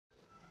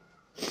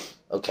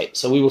Okay,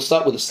 so we will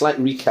start with a slight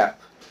recap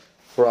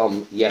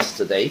from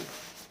yesterday.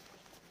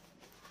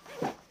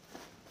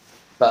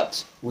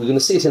 But we're going to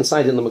see it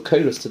inside in the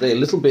Makoros today a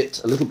little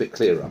bit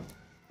clearer.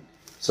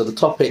 So the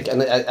topic,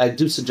 and I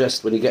do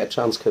suggest when you get a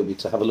chance, Kobe,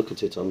 to have a look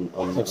at it on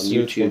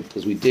YouTube,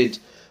 because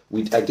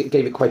I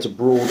gave it quite a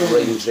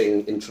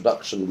broad-ranging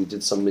introduction. We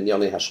did some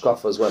Minyane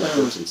Hashkafa as well. I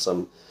brought in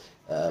some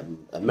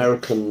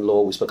American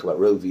law. We spoke about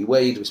Roe v.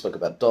 Wade. We spoke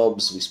about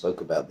Dobbs. We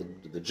spoke about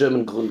the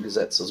German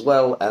Grundgesetz as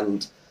well,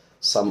 and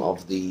some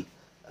of the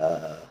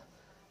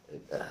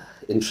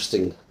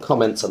interesting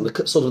comments on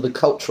the sort of the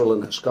cultural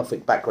and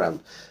Hashkafic background.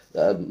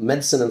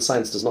 Medicine and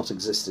science does not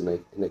exist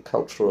in a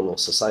cultural or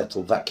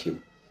societal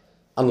vacuum,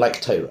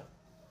 unlike Torah.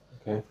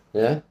 Okay.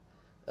 Yeah.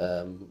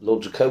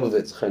 Lord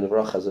Jacobowitz, Chaim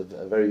Avrach, has a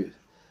very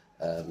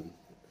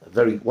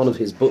one of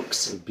his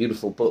books, a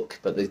beautiful book,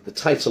 but the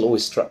title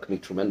always struck me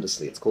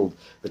tremendously. It's called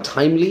 "The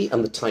Timely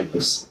and the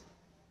Timeless,"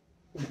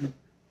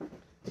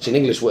 which in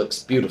English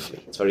works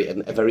beautifully. It's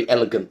a very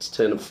elegant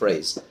turn of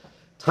phrase.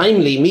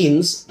 Timely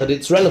means that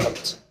it's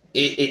relevant.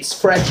 It's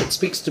fresh. It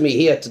speaks to me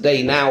here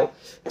today now.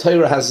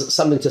 Torah has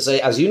something to say,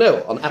 as you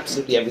know, on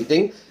absolutely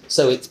everything.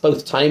 So it's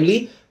both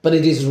timely, but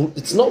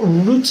it's not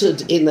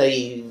rooted in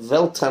a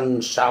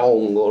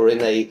Weltanschauung or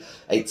in a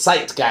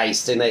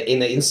zeitgeist,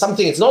 in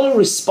something. It's not a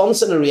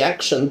response and a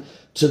reaction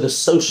to the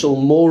social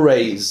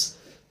mores,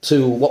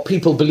 to what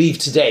people believe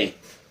today,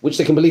 which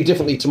they can believe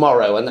differently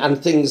tomorrow,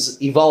 and things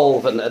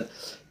evolve, and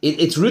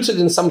it's rooted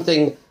in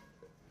something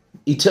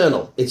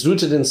eternal. It's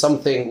rooted in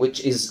something which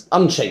is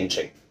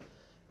unchanging.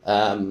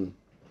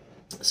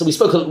 So we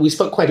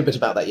spoke quite a bit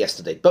about that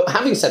yesterday. But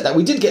having said that,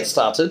 we did get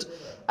started,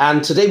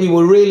 and today we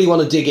will really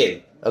want to dig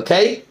in.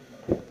 Okay?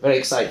 Very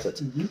excited.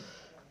 Mm-hmm.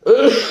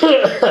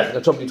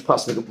 I'll probably need to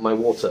pass me my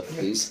water,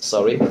 please.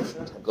 Sorry,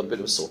 I've got a bit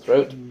of a sore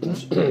throat.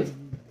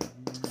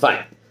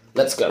 Fine,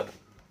 let's go.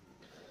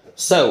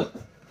 So,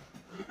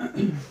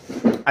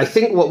 I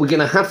think what we're going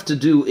to have to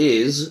do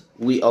is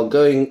we are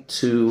going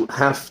to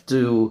have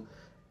to.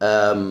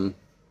 Well,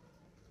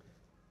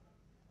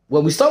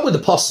 we start with the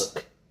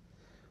pasuk,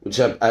 which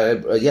I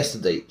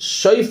yesterday.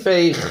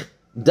 Shofech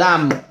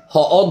dam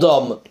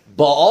ha'odom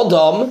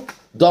ba'odom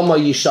dama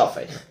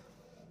yishafech.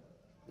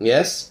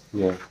 Yes?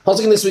 Yeah.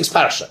 Pasuk in this week's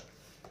parasha.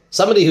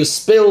 Somebody who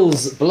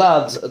spills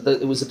blood.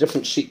 It was a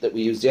different sheet that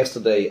we used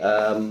yesterday.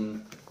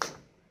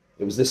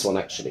 It was this one,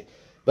 actually.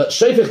 But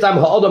Shofech dam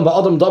ha'odom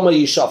ba'odom dama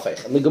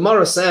yishafech. And the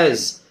Gemara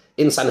says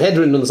in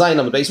Sanhedrin Nun Zayin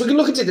on the base. We can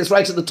look at it. It's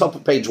right at the top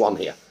of page 1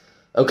 here.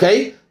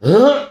 Okay?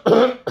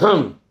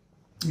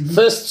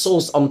 First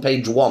source on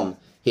page 1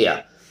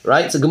 here.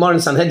 Right? It's a Gemara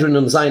in Sanhedrin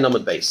Nun Zayin on the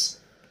base.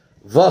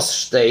 Was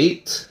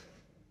steht...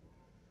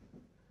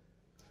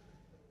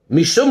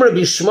 Mishum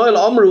Rabbi Shmuel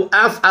Amru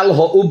Af al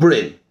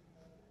Ha'ubrin.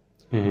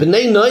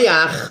 B'nei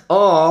Noach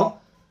are...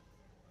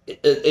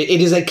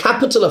 It is a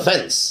capital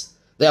offense.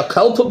 They are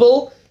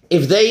culpable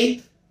if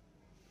they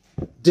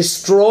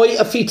destroy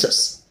a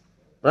fetus.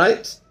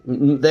 Right?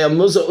 They are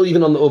muzah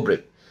even on the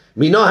Ubrim.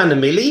 Minohan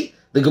Amili,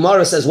 the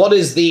Gemara says, what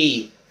is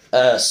the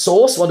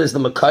source? What is the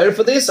makar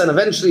for this? And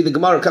eventually the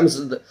Gemara comes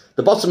to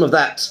the bottom of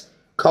that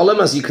column,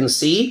 as you can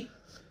see.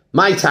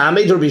 My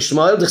Tamid Rabbi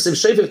Shmuel, D'chsev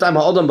Shofech dam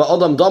ha'odam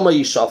ba'odam dama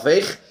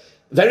yishafech.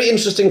 Very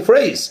interesting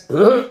phrase.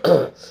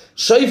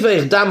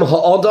 Shofech dam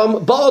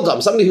ha'odam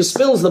ba'odam. Somebody who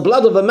spills the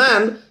blood of a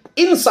man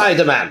inside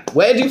a man.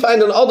 Where do you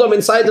find an odom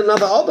inside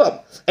another odom?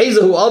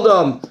 Ezehu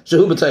odom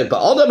shehu b'toy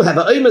ba'odam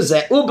hava omer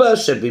ze uba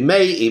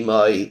shebimei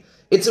imoi.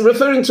 It's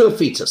referring to a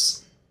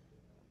fetus.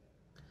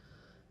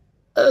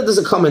 There's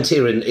a comment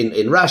here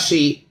in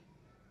Rashi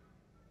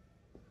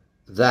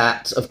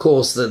that, of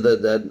course,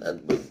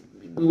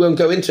 we won't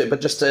go into it, but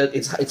just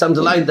it's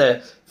underlined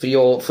there for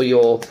your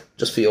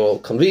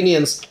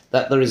convenience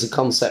that there is a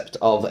concept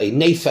of a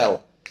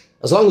nefel.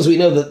 As long as we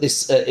know that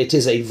it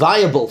is a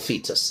viable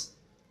fetus,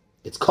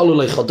 it's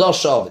kolulei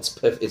chodoshov,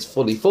 it's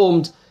fully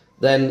formed,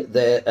 then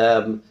that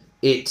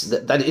it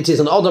is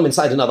an odom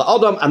inside another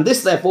odom, and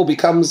this therefore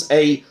becomes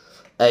a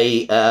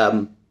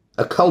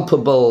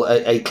culpable,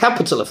 a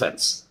capital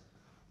offense.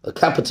 A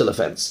capital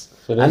offense.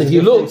 So and if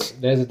you look...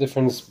 There's a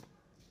difference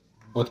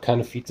what kind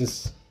of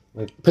fetus...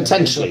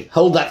 Potentially.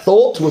 Hold that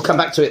thought. We'll come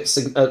back to it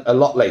a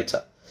lot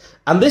later.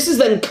 And this is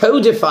then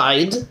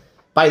codified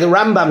by the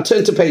Rambam.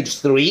 Turn to page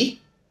 3.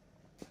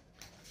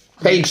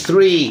 Page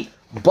 3,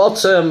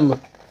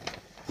 bottom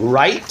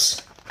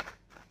right.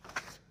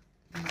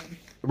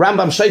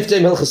 Rambam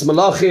Shoftim Hilchos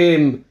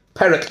Malachim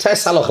Perek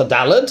Tes Halacha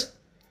Daled.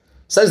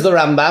 Says the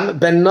Rambam,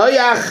 Ben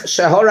Noach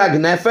Shehorag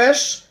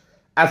Nefesh,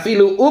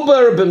 Afilu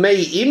Uber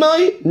B'mei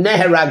Imoi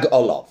Neherag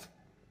Olav.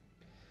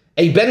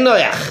 A Ben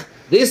Noach.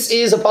 This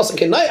is a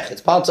pasuk in Noach.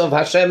 It's part of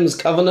Hashem's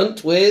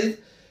covenant with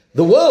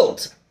the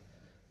world,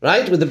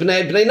 right? With the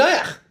Bnei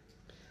Noach.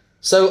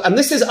 So, and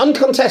this is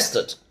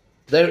uncontested.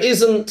 There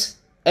isn't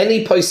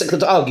any posek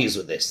that argues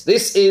with this.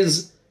 This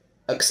is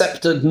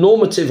accepted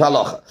normative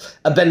halacha.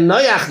 A Ben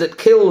Noach that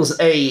kills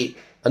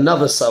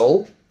another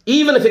soul,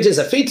 even if it is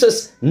a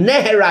fetus,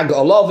 neherag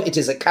olav, it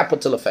is a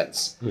capital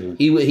offense.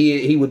 He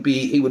would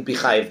be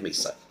chayiv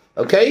misa.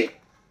 Okay?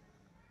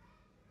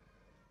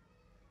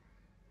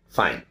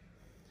 Fine.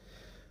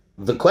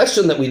 The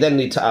question that we then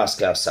need to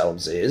ask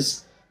ourselves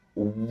is,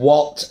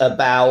 what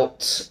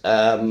about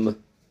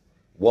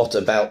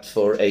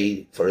for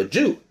a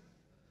Jew?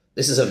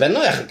 This is a Ben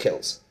Noach who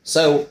kills.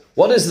 So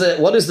what is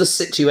the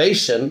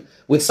situation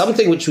with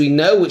something which we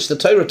know, which the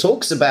Torah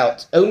talks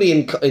about only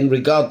in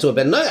regard to a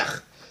Ben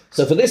Noach?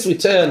 So for this we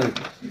turn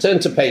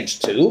to page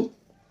 2.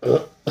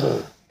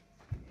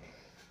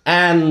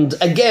 And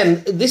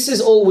again, this is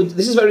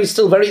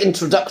still very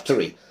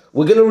introductory.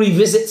 We're going to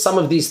revisit some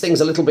of these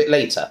things a little bit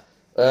later.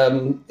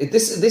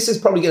 This is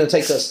probably going to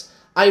take us,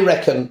 I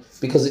reckon,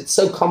 because it's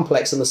so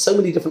complex and there's so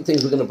many different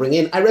things we're going to bring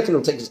in. I reckon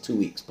it'll take us 2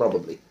 weeks,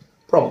 probably.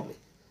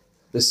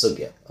 This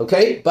sugya,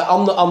 okay? But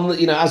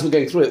as we're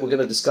going through it, we're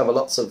going to discover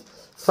lots of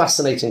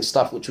fascinating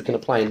stuff which we can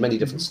apply in many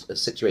different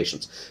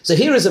situations. So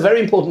here is a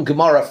very important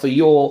Gemara for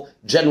your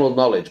general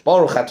knowledge.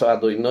 Baruch atah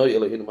Adonai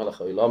Eloheinu melech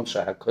haolam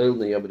shehakol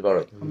niyeh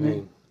b'dvaro.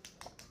 Amen.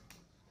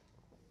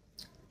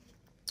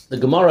 The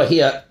Gemara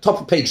here,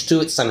 top of page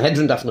 2, it's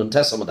Sanhedrin Daf Nun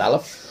Tes Amud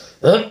Aleph.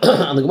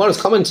 And the Gemara is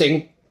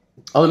commenting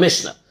on a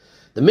Mishnah.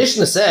 The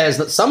Mishnah says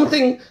that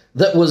something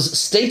that was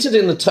stated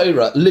in the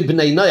Torah,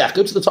 Libnei Noach,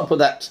 go to the top of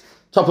that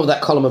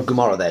column of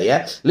Gemara there,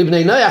 yeah?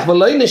 Libnei Noach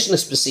v'lo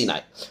nishnas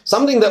b'Sinai.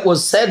 Something that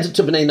was said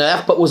to Bnei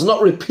Noach but was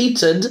not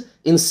repeated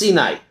in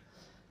Sinai.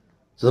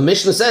 So the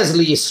Mishnah says,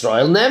 Li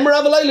Yisrael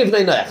nemra v'lo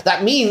Libnei Noach.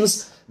 That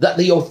means that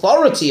the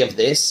authority of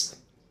this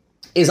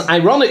is,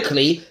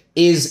 ironically,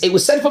 it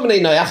was said for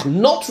Bnei Noach,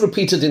 not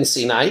repeated in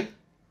Sinai.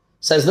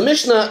 Says the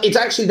Mishnah, it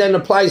actually then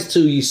applies to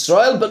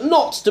Yisrael, but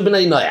not to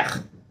Bnei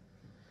Noach.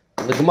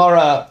 And the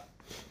Gemara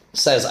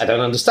says, I don't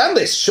understand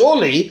this.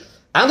 Surely,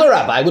 and a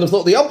rabbi would have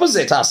thought the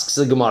opposite, asks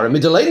the Gemara.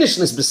 Midolei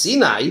nishnas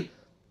b'Sinai,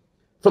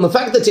 from the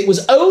fact that it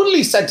was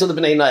only said to the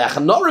Bnei Noach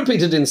and not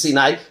repeated in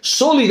Sinai,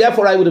 surely,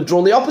 therefore, I would have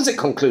drawn the opposite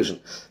conclusion,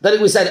 that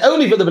it was said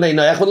only for the Bnei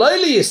Noach, but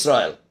only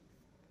Yisrael.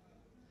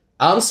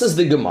 Answers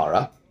the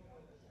Gemara,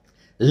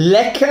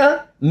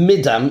 Leka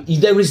midam,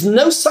 there is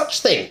no such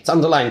thing, it's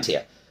underlined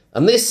here.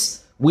 And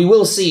this, we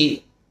will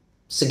see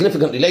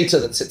significantly later,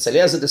 that Tzitz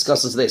Eliezer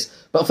discusses this.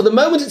 But for the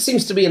moment, it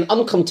seems to be an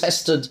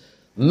uncontested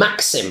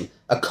maxim,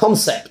 a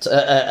concept,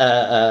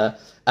 a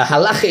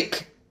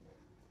halachic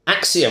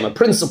axiom, a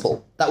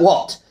principle, that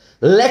what?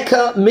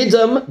 Leka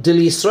midam del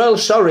Yisrael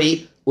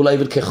shori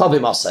uleivid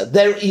kechavim asa.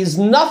 There is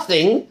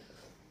nothing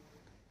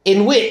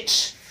in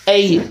which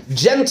a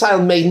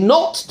Gentile may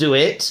not do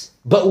it,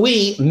 but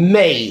we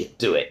may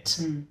do it.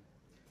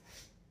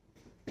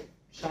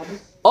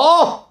 Shabbos?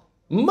 Oh!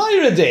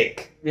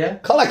 Myridik! Yeah?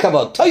 Kol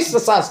hakavod.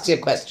 Tosfos asked you a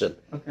question.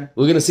 Okay.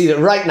 We're going to see that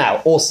right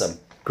now. Awesome.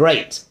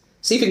 Great.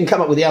 See if you can come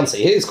up with the answer.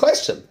 Here's his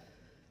question.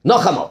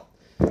 Nochamo.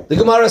 The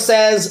Gemara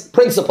says,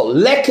 principle,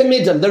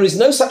 lekamidam, there is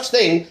no such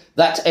thing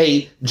that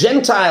a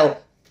Gentile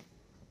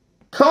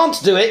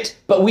can't do it,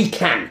 but we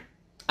can.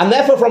 And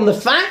therefore, from the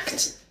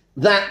fact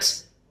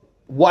that,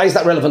 why is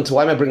that relevant to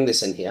why am I bringing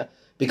this in here?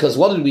 Because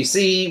what did we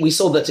see? We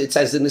saw that it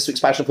says in this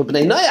week's parasha for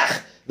Bnei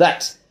Noach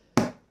that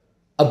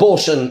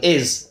abortion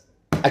is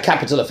a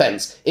capital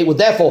offense. It would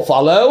therefore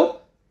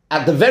follow,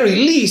 at the very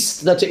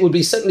least, that it would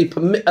be certainly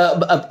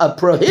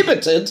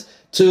prohibited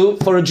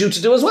for a Jew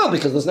to do as well,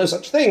 because there's no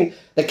such thing.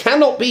 We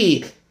cannot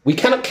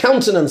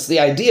countenance the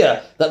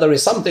idea that there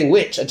is something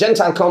which a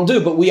Gentile can't do,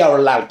 but we are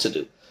allowed to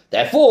do.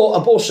 Therefore,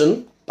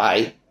 abortion,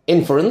 by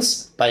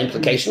inference, by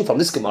implication from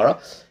this Gemara,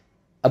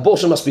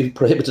 abortion must be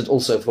prohibited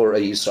also for a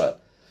Yisrael.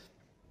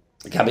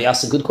 Can be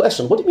asked a good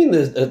question. What do you mean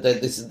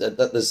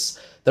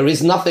there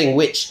is nothing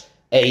which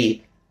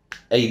a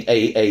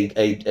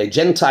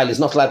Gentile is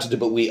not allowed to do,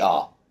 but we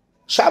are?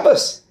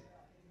 Shabbos.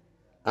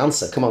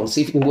 Answer. Come on,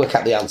 see if you can work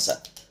out the answer.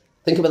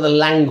 Think about the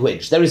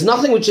language. There is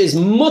nothing which is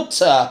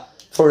mutter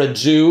for a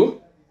Jew.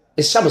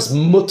 Is Shabbos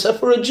mutter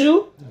for a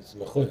Jew?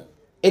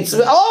 It's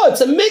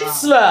a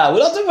mitzvah. We're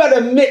not talking about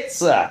a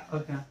mitzvah.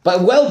 Okay.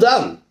 But well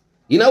done.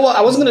 You know what?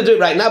 I wasn't going to do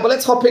it right now, but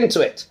let's hop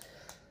into it.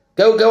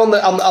 Go on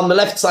the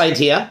left side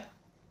here.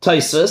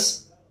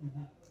 Tosfos.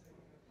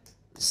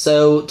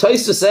 So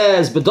Tosfos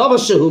says, "B'davar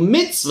shehu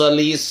mitzvah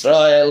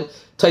liYisrael."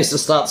 Tosfos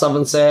starts off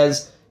and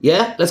says,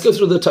 "Yeah, let's go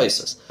through the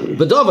Tosfos."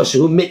 B'davar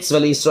shehu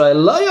mitzvah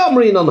liYisrael lo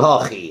yomrin on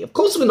hachi. Of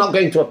course, we're not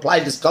going to apply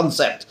this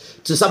concept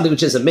to something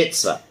which is a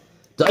mitzvah.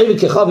 Da'ovid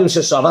kechavim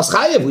sheshavas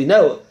chayev. We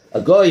know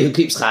a goy who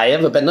keeps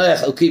chayev, a ben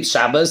noach who keeps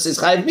Shabbos is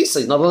chayev misa.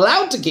 He's not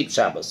allowed to keep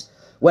Shabbos.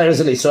 Whereas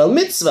in Israel,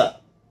 mitzvah.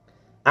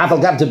 It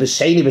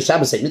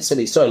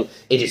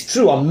is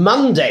true, on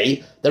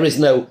Monday, there is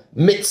no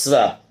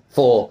mitzvah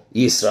for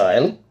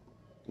Yisrael.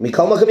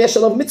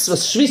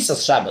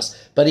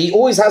 But he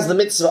always has the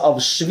mitzvah of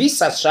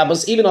Shvisas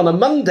Shabbos. Even on a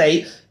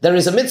Monday, there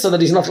is a mitzvah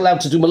that he's not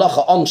allowed to do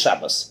malacha on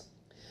Shabbos.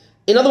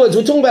 In other words,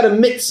 we're talking about a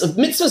mitzvah.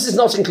 Mitzvahs is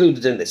not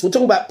included in this. We're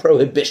talking about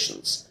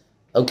prohibitions.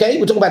 Okay?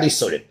 We're talking about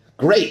Isurim.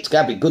 Great,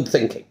 Gabby, good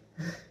thinking.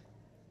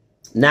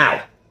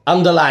 Now,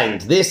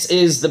 underlined, this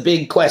is the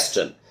big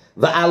question.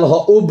 V'al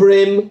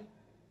ha'ubrim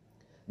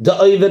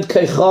da'ovid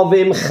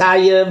kechavim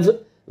chayev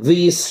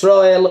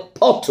v'Yisrael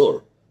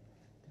potur.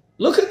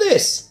 Look at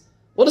this.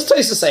 What does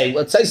Tosfos say?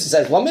 Well, Tosfos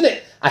says, 1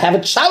 minute. I have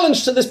a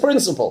challenge to this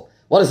principle.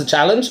 What is the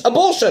challenge?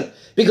 Abortion.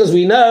 Because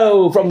we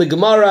know from the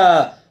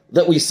Gemara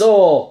that we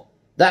saw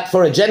that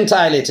for a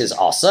Gentile it is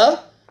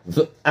asa.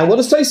 And what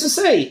does Tosfos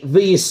say?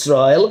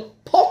 V'Yisrael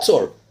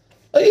potur.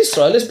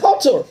 Yisrael is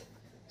potur.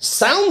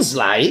 Sounds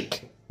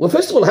like, well,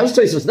 first of all, how does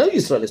Tosfos know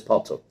Yisrael is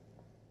potur?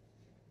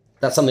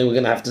 That's something we're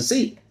going to have to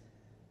see.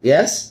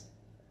 Yes?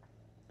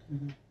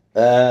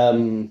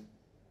 Mm-hmm.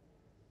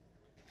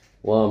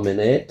 1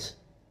 minute.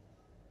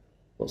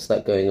 What's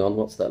that going on?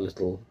 What's that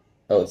little...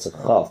 Oh, it's a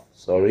chaf,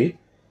 sorry.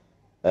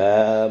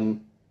 So,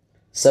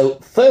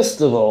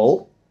 first of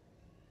all,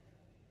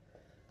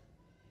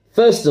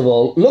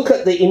 look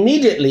at the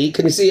immediately.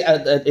 Can you see?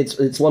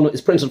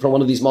 It's printed from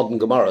one of these modern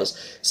Gemaras.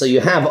 So you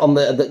have on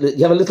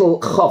you have a little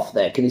chaf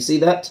there. Can you see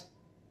that?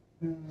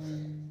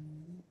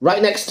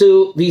 Right next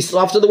to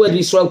after the word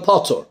Yisrael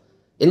Potter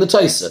in the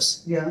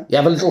Tosfos. Yeah. You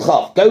have a little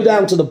chaf. Go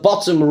down to the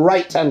bottom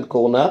right-hand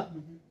corner,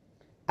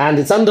 and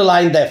it's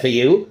underlined there for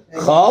you.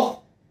 Chaf.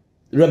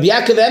 Rabbi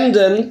Yaakov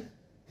Emden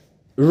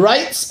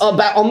writes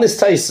about on this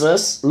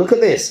Tosfos. Look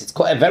at this. It's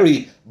quite a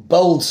very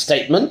bold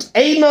statement.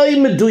 Einoi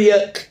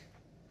meduyak.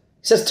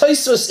 He says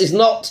Tosfos is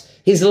not,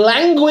 his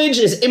language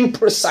is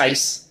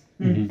imprecise.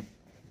 Mm-hmm.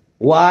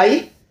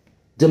 Why?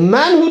 The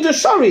man who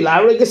deshari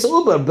la'areges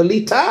uber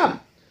belitam.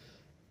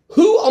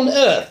 Who on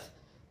earth,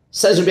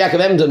 says Rabbi Yaakov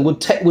Emden,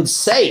 would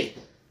say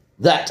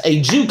that a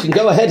Jew can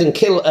go ahead and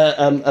kill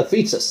a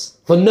fetus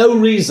for no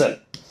reason?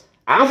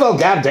 Aval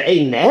gavda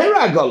ein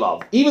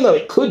neheragolov. Even though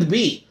it could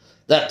be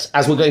that,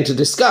 as we're going to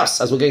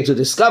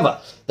discover,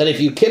 that if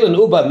you kill an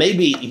uber,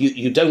 maybe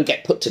you don't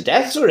get put to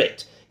death for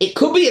it. It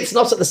could be it's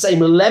not at the same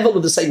level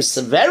with the same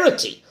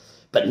severity,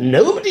 but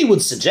nobody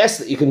would suggest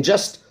that you can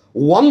just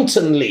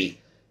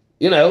wantonly,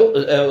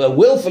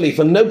 willfully,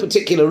 for no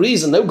particular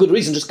reason, no good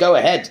reason, just go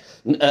ahead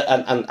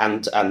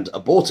and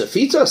abort a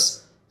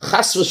fetus.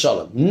 Chas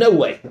v'shalom, no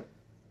way.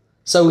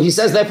 So he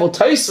says, therefore,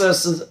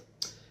 Tosfos,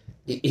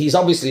 he's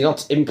obviously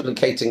not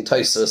implicating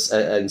Tosfos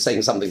and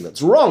saying something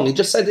that's wrong. He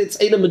just said it's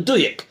Eina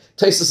Meduyik.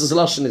 Tosfos'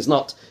 lashon is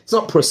not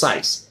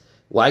precise.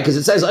 Why? Because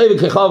it says over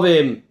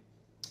kechavim.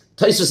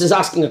 Tosfos is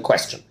asking a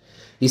question.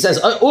 He says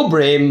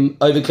Ubrim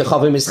over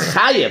kechavim is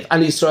chayev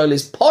and Yisrael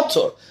is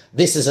potur.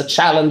 This is a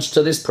challenge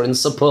to this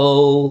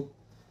principle.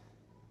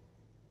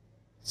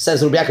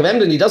 Says Rabbi Yaakov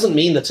Emden, he doesn't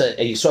mean that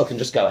a Yisrael can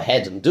just go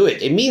ahead and do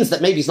it. It means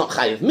that maybe he's not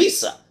chayev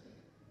misa.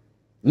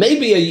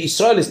 Maybe a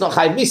Yisrael is not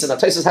chayiv misa. Now,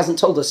 Tosfos hasn't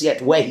told us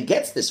yet where he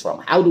gets this from.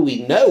 How do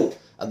we know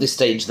at this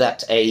stage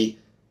that that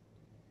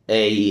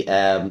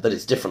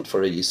it's different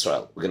for a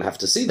Yisrael? We're going to have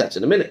to see that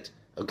in a minute,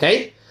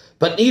 okay?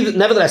 But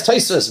nevertheless,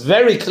 Tosfos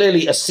very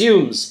clearly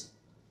assumes,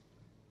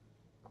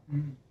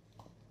 and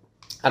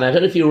I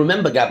don't know if you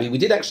remember, Gabby, we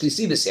did actually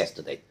see this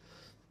yesterday.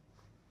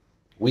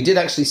 I'm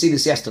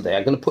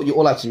going to put you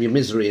all out of your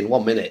misery in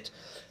 1 minute.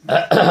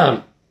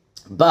 But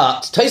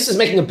Tosfos is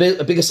making a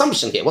big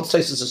assumption here. What's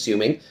Tosfos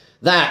assuming?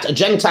 That a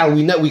Gentile,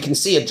 we can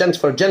see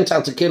for a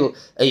Gentile to kill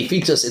a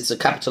fetus, it's a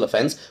capital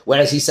offense,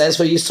 whereas he says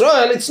for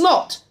Yisrael, it's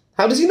not.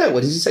 How does he know?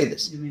 Where does he say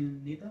this? You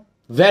mean Nida?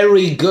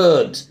 Very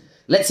good.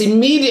 Let's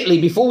immediately,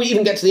 before we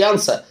even get to the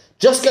answer,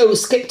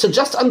 skip to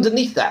just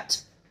underneath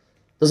that.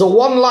 There's a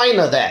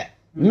one-liner there.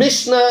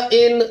 Mishnah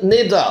in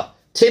Nida.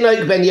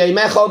 Tinoik ben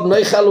Yemechod,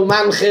 Noichel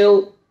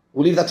umanchil.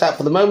 We'll leave that out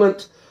for the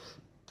moment.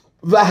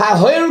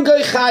 V'hahoir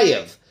goy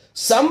chayev.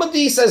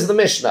 Somebody, says the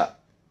Mishnah,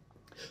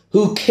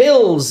 who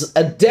kills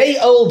a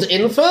day-old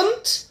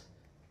infant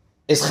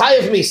is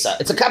chayev misa.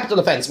 It's a capital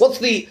offense. What's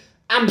the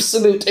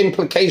absolute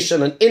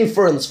implication and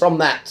inference from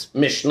that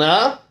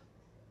Mishnah?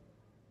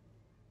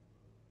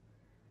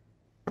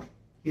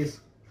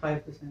 Yes,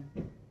 5%.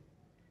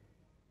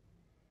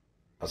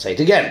 I'll say it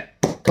again.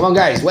 Come on,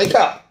 guys, wake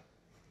up.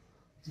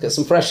 Let's get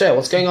some fresh air.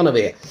 What's going on over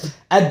here?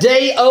 A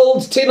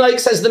day-old tinoik,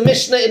 says the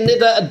Mishnah in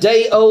Nida, a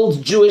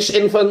day-old Jewish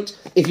infant.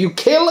 If you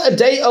kill a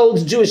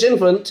day-old Jewish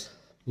infant,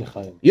 you're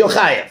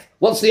chayev.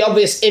 What's the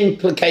obvious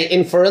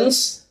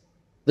inference?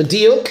 The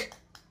diuk?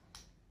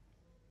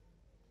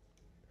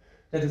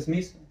 That is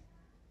misa.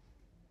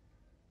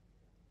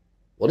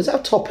 What is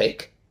our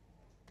topic?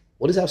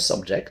 What is our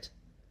subject?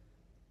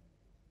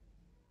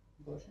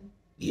 Abortion?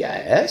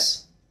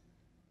 Yes.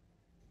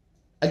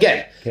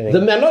 Again, Okay.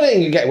 I'm not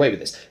letting you get away with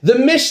this. The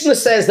Mishnah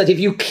says that if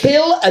you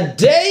kill a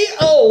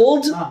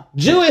day-old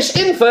Jewish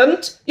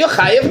infant, you're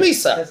chayev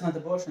misa. That's not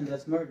abortion,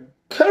 that's murder.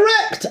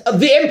 Correct.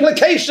 The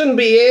implication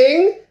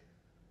being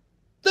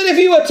that if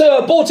you were to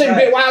abort him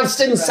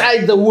whilst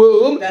inside the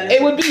womb,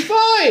 it would be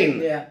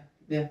fine.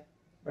 Yeah,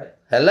 right.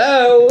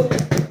 Hello.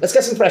 Let's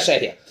get some fresh air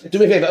here. Do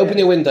me a favor, open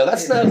your window.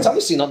 It's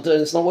obviously not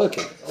doing. It's not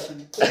working.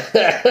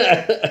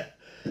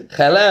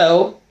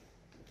 Hello.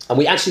 And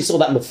we actually saw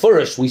that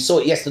mefurish. We saw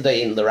it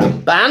yesterday in the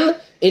Ramban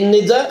in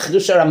Nida,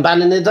 Chedusha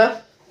Ramban in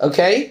Nida.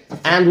 Okay,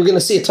 and we're going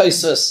to see a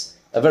Tosfos,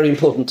 a very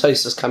important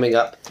Tosfos coming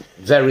up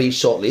very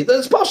shortly.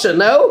 There's Pasha,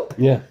 no?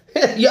 Yeah.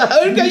 A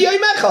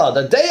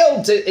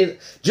day-old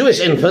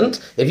Jewish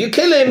infant. If you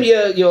kill him,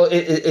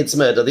 it's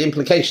murder. The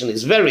implication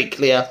is very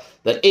clear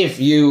that if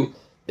you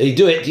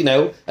do it,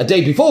 a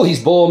day before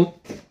he's born,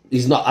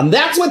 He's not. And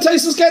that's where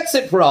Tosfos gets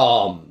it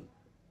from.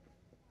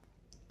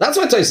 That's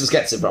where Tosfos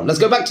gets it from. Let's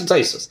go back to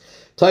Tosfos.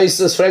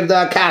 Tosfos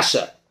Fregda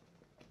Kasha.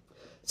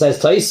 Says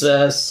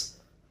Tosfos,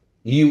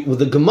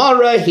 the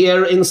Gemara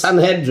here in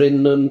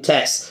Sanhedrin Nun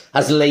Tes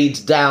has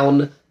laid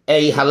down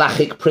a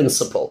halachic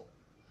principle,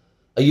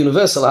 a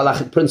universal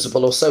halachic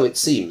principle, or so it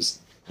seems,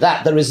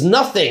 that there is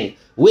nothing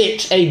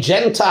which a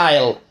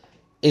Gentile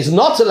is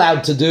not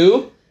allowed to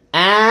do,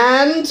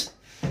 and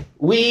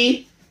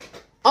we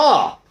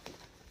are.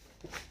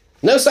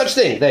 No such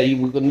thing. There,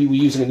 you were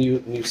using a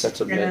new set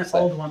of And notes an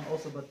there. old one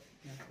also, but...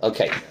 Yeah.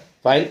 Okay,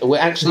 fine. We're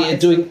actually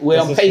we're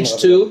on This is page not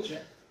 2. Yeah.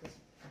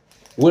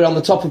 We're on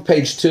the top of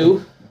page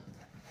 2.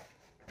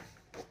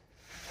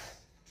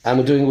 And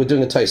we're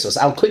doing a Tosfos.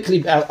 I'll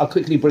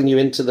quickly bring you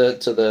into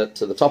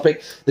the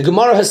topic. The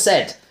Gemara has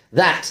said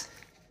that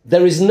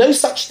there is no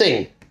such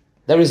thing.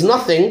 There is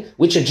nothing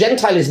which a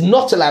Gentile is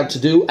not allowed to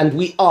do, and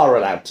we are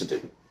allowed to do.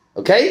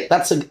 Okay?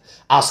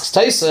 Asks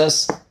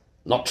Tosfos,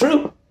 not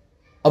true.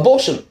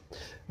 Abortion.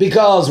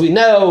 Because we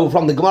know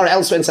from the Gemara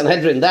elsewhere in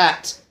Sanhedrin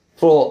that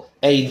for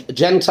a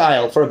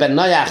Gentile, for a Ben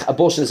Noach,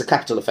 abortion is a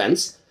capital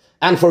offense.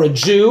 And for a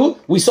Jew,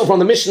 we saw from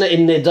the Mishnah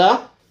in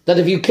Nida that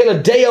if you kill a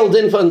day-old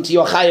infant,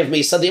 you're chayav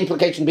misa. The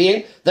implication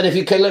being that if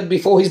you kill it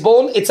before he's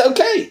born, it's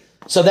okay.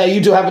 So there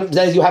you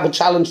have a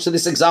challenge to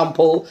this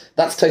example.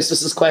 That's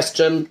Tosfos'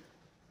 question.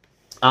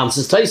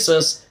 Answers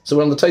Tosfos. So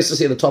we're on the Tosfos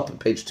here, the top of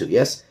page 2.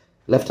 Yes,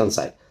 left-hand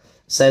side.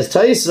 Says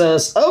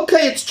Tosfos,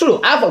 okay, it's true.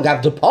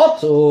 Avagav de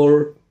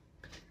potur,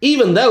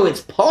 even though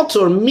it's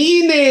potur,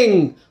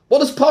 meaning what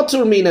does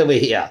potur mean over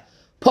here?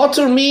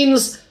 Potur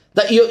means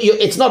that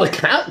it's not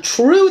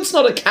it's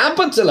not a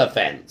capital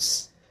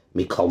offense.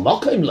 Mikol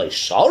mokim lo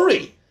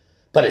shori,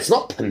 but it's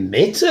not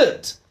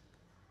permitted.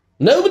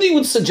 Nobody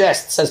would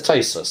suggest, says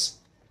Tosfos,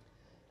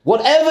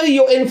 whatever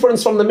your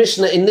inference from the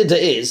Mishnah in Nida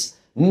is,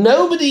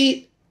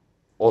 nobody,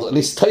 or at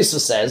least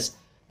Tosfos says,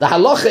 the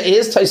halacha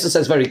is, Tosfos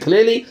says very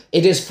clearly,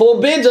 it is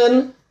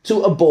forbidden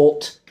to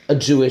abort a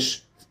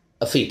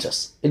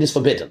fetus. It is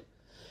forbidden.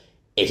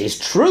 It is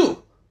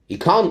true. You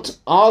can't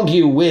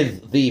argue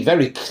with the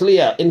very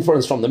clear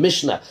inference from the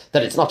Mishnah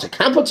that it's not a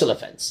capital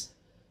offense,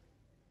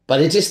 but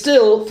it is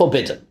still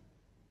forbidden.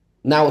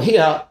 Now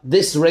here,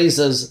 this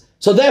raises...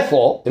 So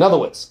therefore, in other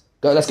words,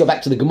 let's go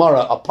back to the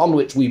Gemara upon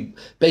which we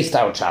based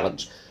our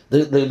challenge.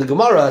 The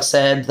Gemara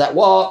said that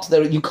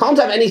you can't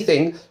have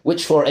anything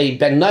which for a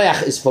Ben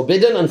Noach is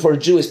forbidden and for a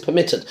Jew is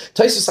permitted.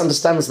 Tosfos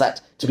understands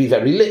that to be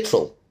very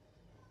literal.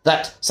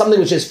 That something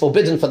which is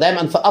forbidden for them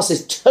and for us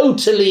is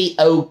totally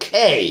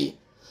okay.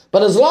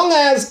 But as long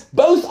as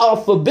both are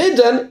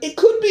forbidden, it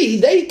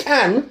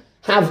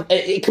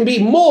can be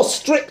more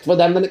strict for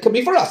them than it can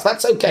be for us.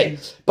 That's okay.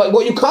 But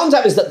what you can't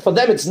have is that for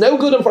them it's no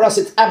good and for us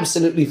it's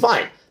absolutely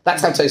fine.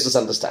 That's how Tosfos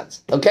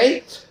understands.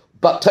 Okay?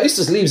 But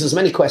Tosfos leaves as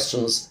many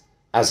questions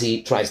as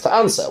he tries to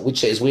answer,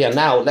 which is we are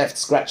now left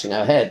scratching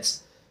our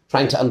heads,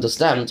 trying to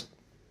understand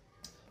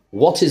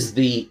what is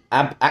the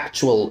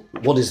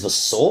what is the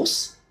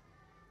source?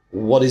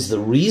 What is the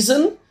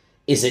reason?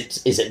 Is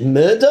it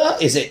murder?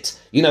 Is it,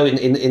 in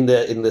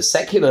the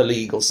secular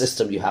legal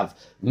system, you have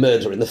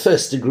murder in the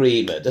first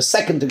degree, murder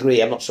second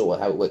degree. I'm not sure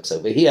how it works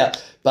over here,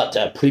 but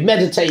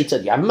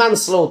premeditated, you have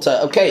manslaughter.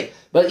 Okay,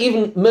 but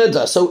even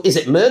murder. So is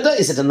it murder?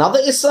 Is it another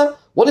issa?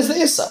 What is the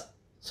issa?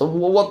 So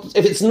what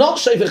if it's not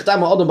shofech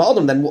dam ha'adam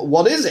ba'adam? Then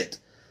what is it?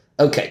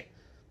 Okay,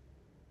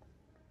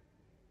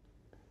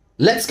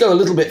 let's go a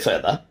little bit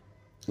further.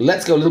 Now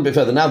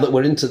that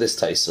we're into this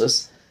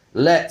Tosfos,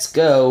 let's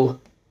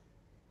go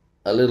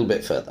a little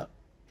bit further.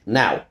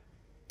 Now,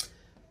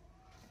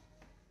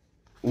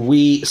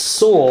 we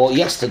saw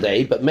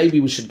yesterday, but maybe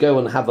we should go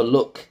and have a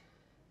look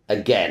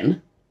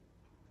again.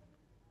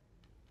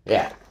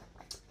 Yeah,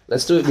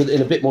 let's do it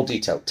in a bit more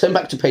detail. Turn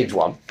back to page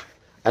 1,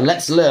 and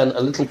let's learn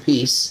a little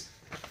piece,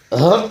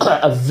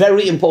 a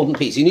very important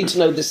piece. You need to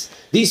know this.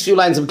 These few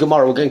lines of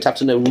Gemara we're going to have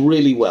to know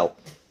really well,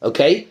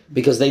 okay?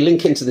 Because they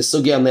link into the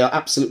sugya and they are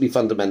absolutely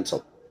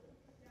fundamental.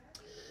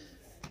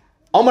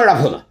 Omar Rav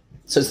Huna.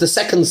 So it's the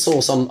second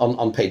source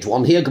on page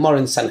 1 here. Gemara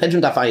in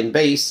Sanhedrin Daf Ayin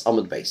Beis,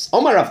 Amud Beis.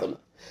 Omar Rav Huna.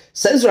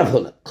 Says Rav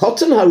Huna,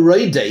 Koten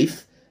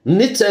haroideif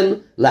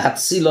niten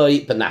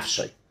lahatziloi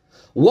benafshay.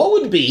 What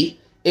would be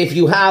if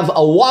you have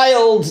a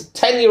wild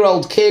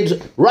 10-year-old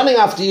kid running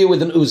after you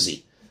with an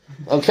Uzi?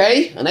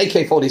 Okay? An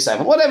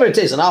AK-47, whatever it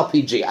is, an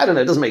RPG. I don't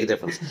know, it doesn't make a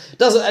difference.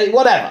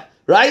 Whatever,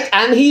 right?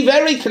 And he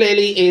very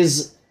clearly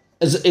is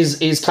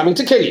coming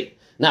to kill you.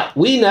 Now,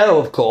 we know,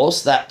 of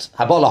course, that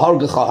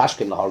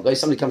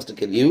somebody comes to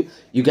kill you,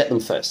 you get them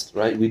first,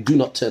 right? We do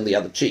not turn the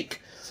other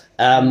cheek.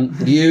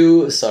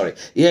 You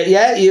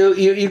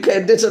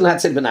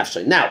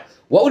can. Now,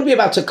 what would be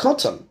about a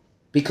cotton?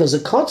 Because a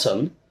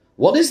cotton,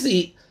 what is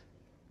the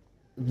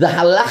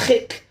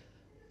halachic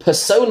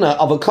persona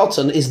of a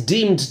cotton is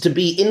deemed to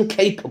be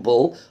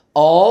incapable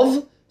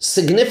of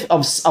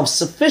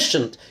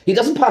sufficient. He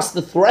doesn't pass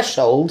the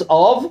threshold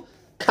of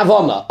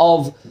kavana,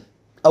 of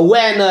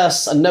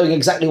awareness and knowing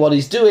exactly what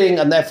he's doing,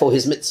 and therefore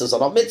his mitzvahs are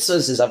not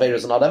mitzvahs, his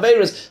averas are not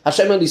averas.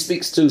 Hashem only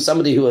speaks to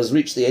somebody who has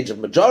reached the age of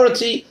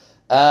majority,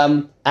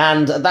 and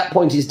at that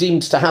point he's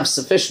deemed to have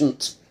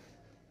sufficient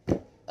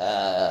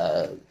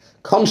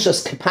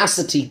conscious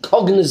capacity,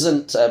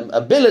 cognizant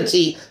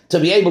ability to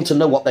be able to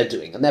know what they're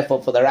doing, and therefore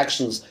for their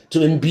actions,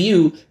 to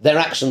imbue their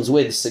actions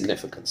with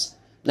significance.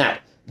 Now,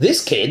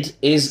 this kid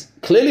is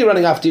clearly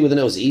running after you with an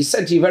Uzi. He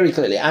said to you very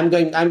clearly, I'm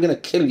going to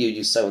kill you,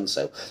 you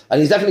so-and-so. And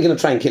he's definitely going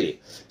to try and kill you.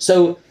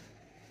 So,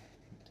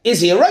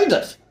 is he a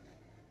Roidef?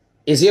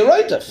 Is he a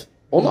Roidef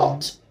or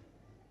not?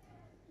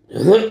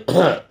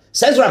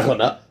 Says Rav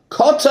Huna,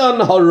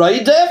 Koton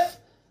horoidef,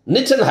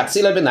 nitten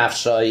hatzila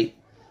benafshoi.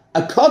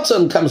 A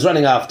cotton comes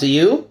running after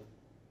you.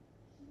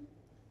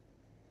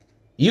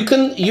 You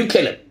kill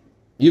him.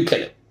 You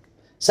kill him.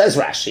 Says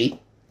Rashi,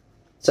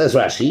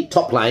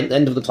 top line,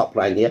 end of the top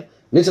line here.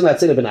 Nitten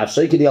hatzila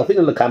benafshoi, kidi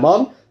alfinu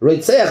lekamon,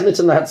 roitzeach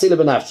nitten hatzila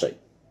benafshoi.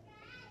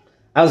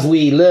 As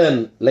we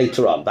learn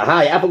later on,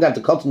 Bahai apogat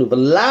the cotton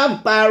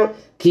v'lav bar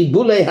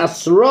kibule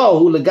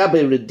hasrohu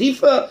legabe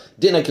redifa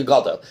dina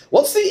kagodo.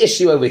 What's the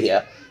issue over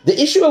here? The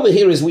issue over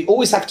here is we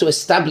always have to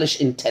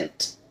establish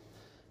intent.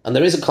 And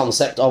there is a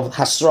concept of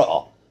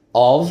hasra,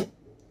 of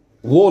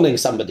warning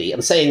somebody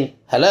and saying,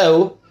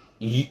 hello,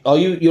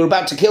 you're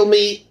about to kill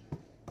me?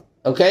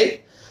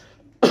 Okay?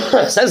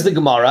 Says the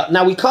Gemara,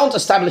 now we can't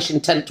establish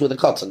intent with a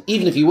cotton.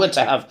 Even if you were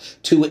to have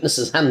two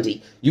witnesses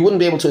handy, you wouldn't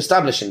be able to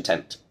establish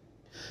intent.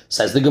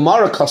 Says the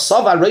Gemara,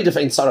 Kosova Reidef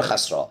Ein Sarach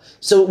Hasra.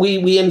 So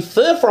we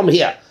infer from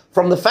here,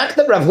 from the fact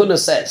that Rav Huna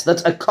says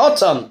that a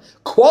cotton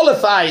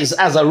qualifies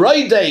as a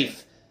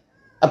Reidef,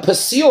 a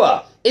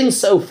pursuer,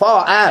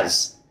 insofar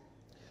as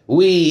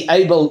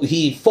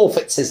he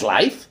forfeits his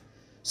life.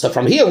 So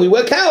from here we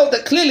work out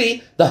that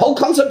clearly the whole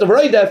concept of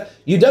Roidef,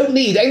 you don't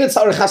need Ein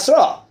Tzarech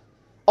Hasra.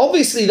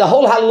 Obviously the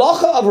whole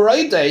halacha of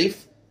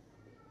Roidef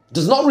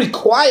does not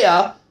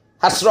require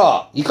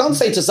Hasra. You can't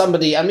say to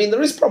somebody, I mean,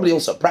 there is probably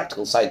also a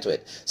practical side to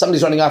it.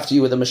 Somebody's running after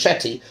you with a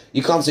machete.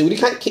 You can't say, well, you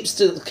can't keep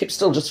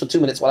still just for 2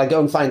 minutes while I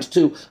go and find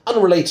two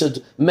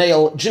unrelated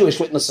male Jewish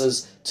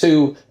witnesses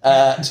so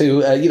that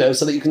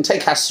you can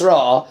take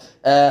Hasra.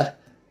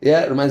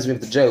 Yeah, it reminds me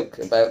of the joke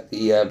about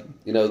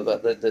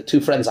the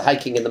two friends are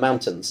hiking in the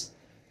mountains,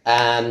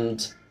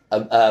 and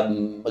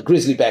a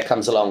grizzly bear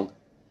comes along.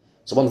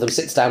 So one of them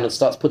sits down and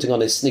starts putting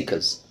on his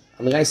sneakers,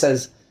 and the guy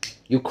says,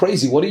 "You're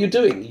crazy. What are you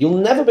doing? You'll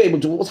never be able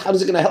to. How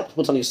is it going to help to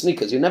put on your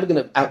sneakers? You're never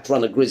going to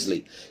outrun a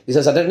grizzly." He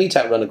says, "I don't need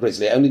to outrun a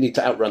grizzly. I only need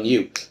to outrun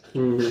you."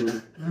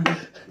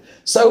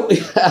 So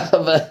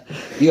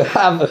you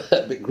have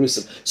a bit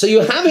gruesome. So you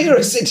have here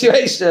a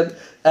situation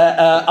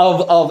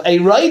of a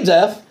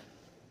rider.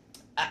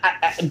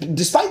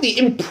 Despite the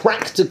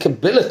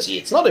impracticability,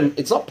 it's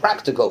not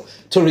practical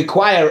to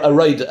require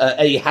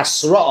a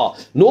hasra.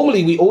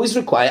 Normally, we always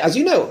require, as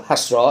you know,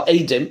 hasra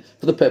edim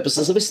for the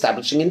purposes of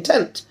establishing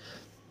intent.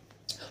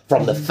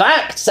 From the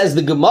fact, says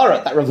the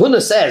Gemara, that Rav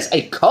Huna says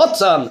a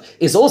kotan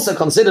is also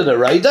considered a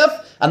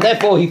roidaf, and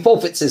therefore he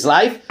forfeits his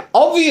life.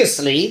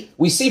 Obviously,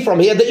 we see from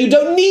here that you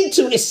don't need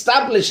to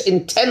establish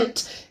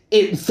intent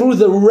through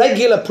the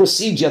regular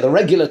procedure, the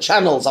regular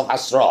channels of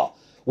hasra.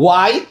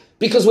 Why?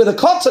 Because with a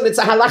kotan, it's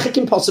a halachic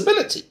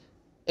impossibility.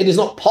 It is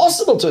not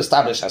possible to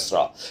establish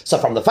hasra. So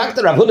from the fact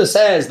that Rav Huna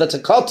says that a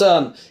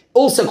kotan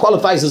also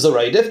qualifies as a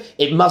roidif,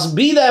 it must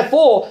be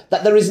therefore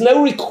that there is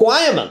no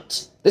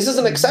requirement. This is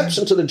an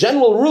exception to the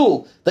general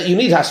rule that you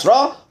need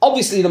hasra.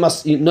 Obviously,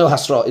 no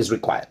hasra is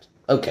required.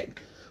 Okay.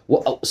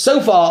 Well,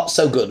 so far,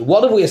 so good.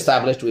 What have we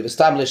established? We've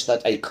established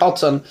that a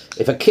kotan,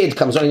 if a kid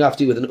comes running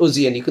after you with an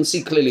uzi and you can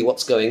see clearly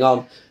what's going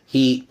on,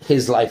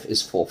 his life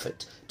is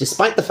forfeit.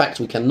 Despite the fact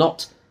we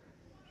cannot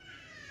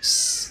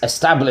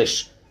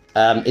establish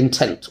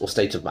intent or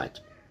state of mind.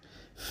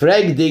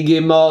 Frag the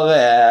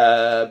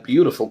Gemara,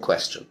 beautiful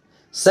question.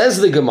 Says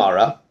the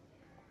Gemara,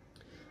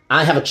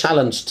 I have a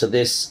challenge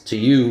to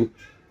you,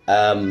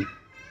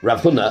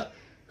 Rav Huna,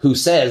 who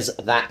says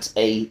that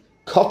a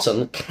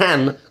kotan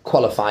can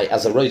qualify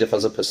as a roidef,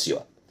 as a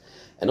pursuer.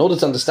 In order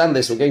to understand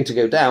this, we're going to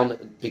go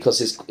down, because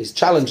his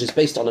challenge is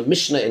based on a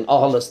Mishnah in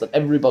Ahalos that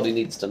everybody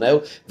needs to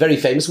know, very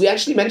famous. We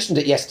actually mentioned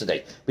it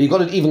yesterday, but you've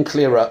got it even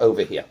clearer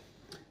over here.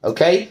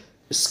 Okay,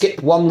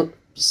 skip one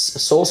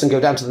source and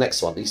go down to the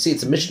next one. You see,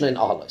 it's a Mishnah in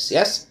Ahalos,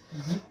 yes?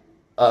 Mm-hmm.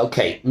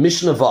 Okay,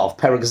 Mishnah Vav,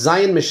 Perek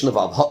Zayin, Mishnah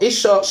Vav.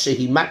 Ha'isha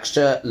shehi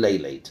maksha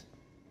leiled.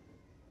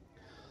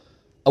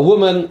 A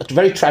woman, a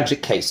very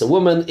tragic case. A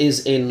woman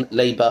is in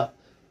labor,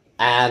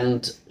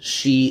 and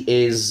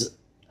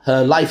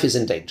her life is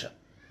in danger.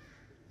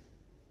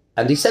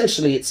 And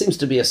essentially, it seems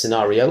to be a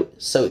scenario.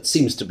 It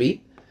seems to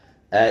be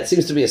a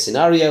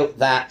scenario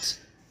that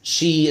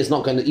she is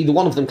not going to, either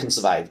one of them can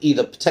survive,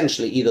 either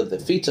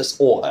the fetus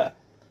or her.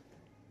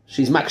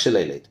 She's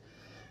makshaleled.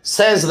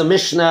 Says the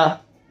Mishnah,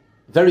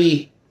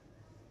 very,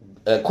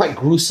 quite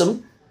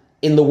gruesome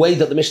in the way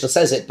that the Mishnah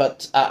says it,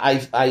 but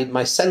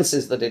my sense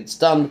is that it's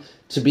done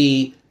to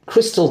be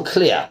crystal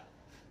clear.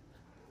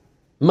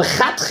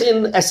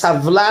 Mechatchin es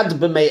havlad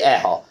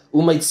b'mei'eha,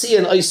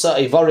 u'meitzian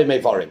oisa evarim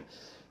evarim.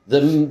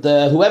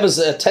 The whoever's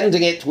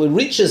attending it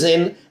reaches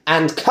in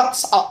and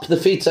cuts up the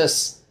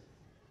fetus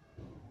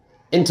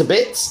into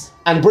bits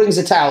and brings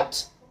it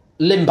out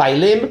limb by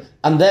limb,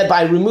 and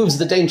thereby removes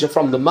the danger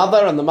from the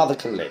mother, and the mother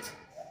can live.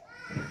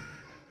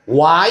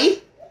 Why?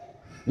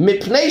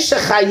 Mipnei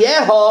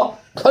shechayeha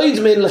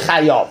koidmin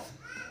l'chayav.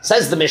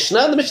 Says the Mishnah,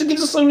 and the Mishnah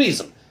gives us a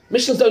reason.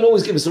 Mishnahs don't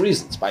always give us the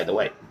reasons, by the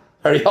way,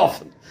 very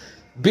often.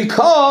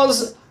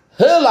 Because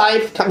her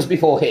life comes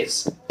before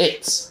his.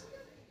 It's.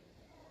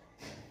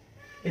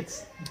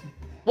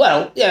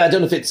 Well, yeah, I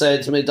don't know if it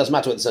doesn't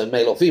matter whether it's a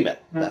male or female.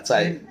 No, That's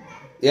a,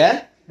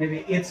 yeah?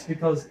 Maybe it's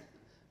because...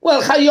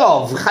 Well,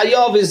 chayav.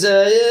 Chayav is,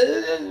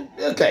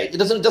 okay, it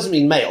doesn't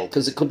mean male,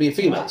 because it could be a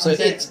female. So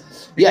it's,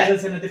 yeah. Because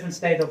it's in a different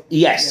state of...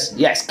 Yes,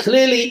 yes,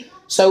 clearly.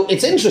 So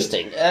it's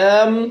interesting.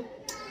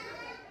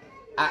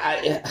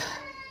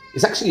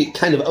 It's actually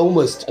kind of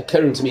almost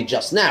occurring to me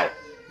just now.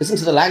 Listen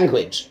to the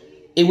language.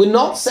 We're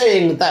not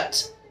saying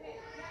that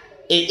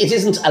it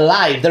isn't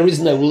alive, there is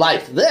no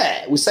life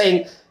there. We're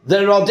saying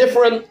there are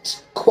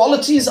different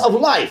qualities of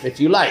life, if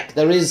you like.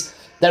 There is.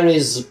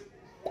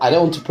 I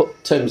don't want to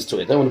put terms to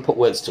it, I don't want to put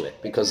words to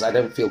it, because I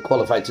don't feel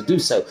qualified to do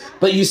so.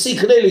 But you see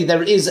clearly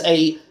there is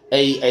a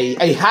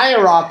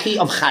hierarchy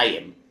of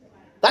chayim.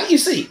 That you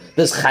see.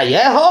 There's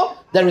chayeha,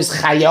 there is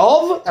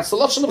chayav, that's the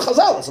lashon of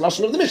Chazal, that's the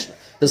lashon of the Mishnah.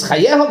 There's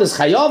chayeha, there's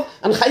chayav,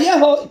 and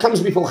chayeha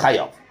comes before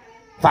chayav.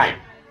 Fine.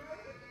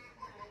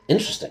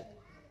 Interesting.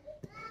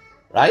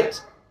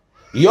 Right?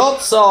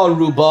 Yotza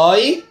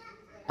rubai,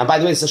 and by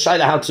the way, it's a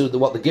shaila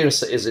what the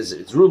girsa is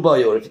it's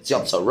rubai, or if it's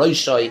yotza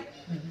roishai.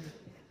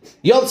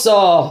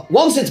 Yotza,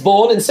 once it's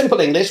born, in simple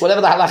English,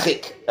 whatever the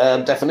halachic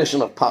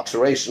definition of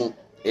parturition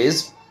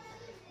is,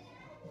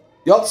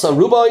 Yotza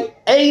rubai,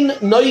 ein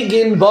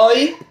noigin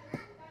boy.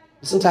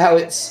 Listen to how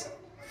it's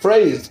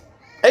phrased.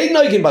 Ein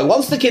noigin boy.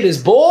 Once the kid is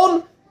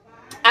born,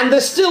 and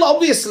there's still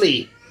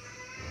obviously,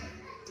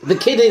 the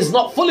kid is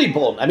not fully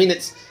born. I mean,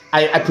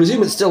 I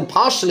presume it's still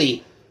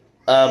partially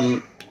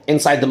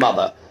inside the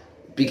mother.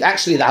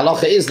 Actually, the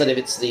halacha is that if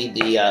it's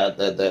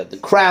the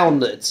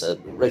crown, it's a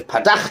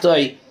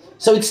padachtoi.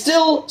 So it's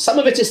still, some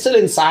of it is still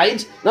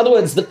inside. In other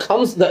words,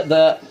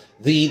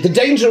 the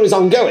danger is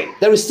ongoing.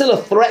 There is still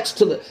a threat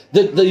to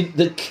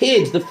the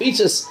kid, the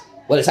fetus.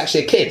 Well, it's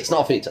actually a kid, it's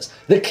not a fetus.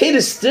 The kid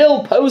is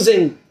still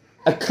posing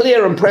a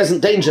clear and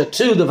present danger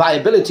to the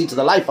viability, to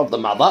the life of the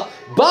mother.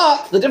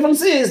 But the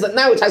difference is that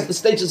now it has the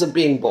status of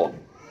being born.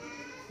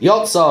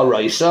 Yotza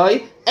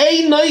roishai,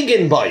 ein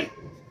noigin boy.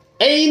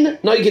 Ein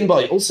noigin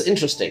boy. Also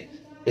interesting.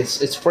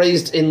 It's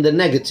phrased in the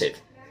negative,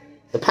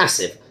 the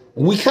passive.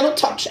 We cannot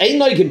touch. Ein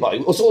noigin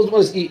boy. Also,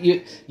 almost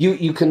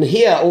you can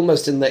hear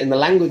almost in the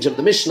language of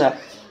the Mishnah.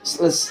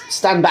 Let's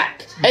stand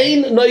back.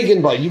 Ein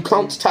noigin boy. You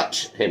can't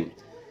touch him.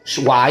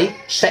 Why?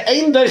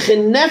 She'ein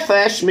dochin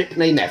nefesh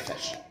mipnei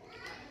nefesh.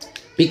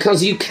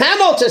 Because you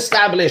cannot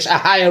establish a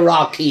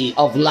hierarchy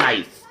of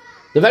life.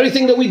 The very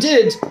thing that we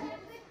did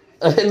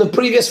in the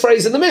previous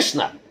phrase in the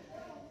Mishnah.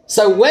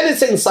 So when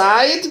it's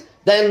inside,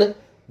 then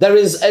there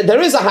is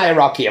a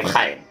hierarchy of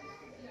chayim.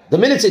 The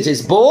minute it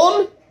is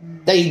born,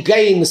 they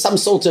gain some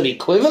sort of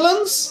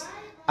equivalence,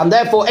 and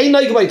therefore ein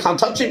noigin boy, you can't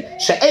touch him.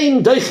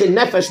 She'ein dochin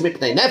nefesh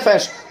mipnei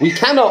nefesh. We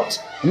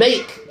cannot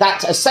make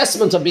that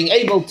assessment of being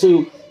able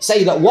to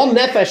say that one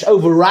nefesh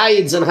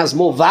overrides and has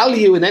more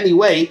value in any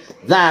way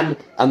than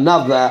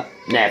another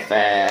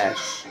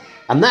nefesh.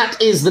 And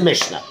that is the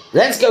Mishnah.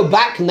 Let's go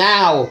back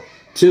now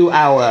to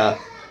our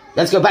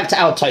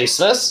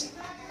Tosfos,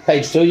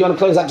 page 2. You want to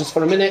close that just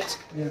for a minute?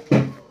 Yeah.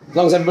 As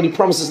long as everybody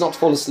promises not to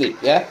fall asleep,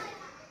 yeah?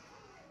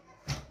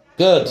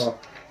 Good.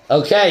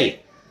 Okay.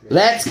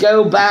 Let's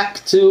go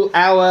back to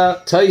our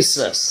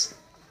Tosfos.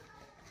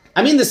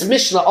 I mean, this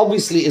Mishnah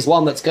obviously is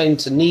one that's going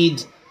to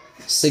need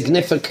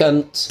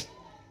significant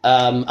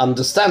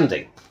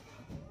understanding.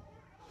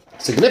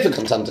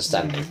 Significant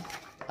understanding.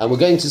 And we're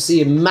going to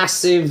see a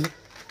massive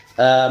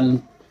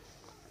machlokes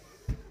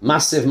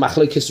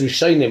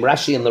rishonim,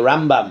 Rashi and the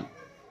Rambam,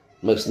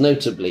 most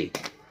notably,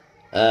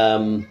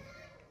 how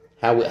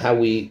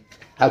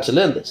to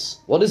learn this.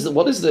 What is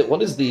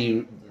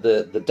the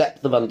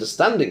depth of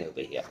understanding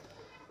over here?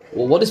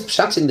 Well, what is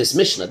pshat in this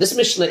Mishnah? This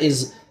Mishnah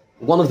is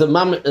one of the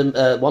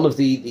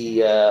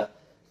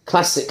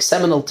classic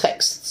seminal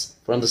texts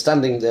for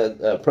understanding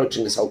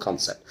approaching this whole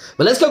concept.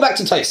 But let's go back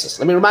to Tosfos.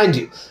 Let me remind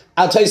you,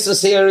 our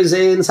Tosfos here is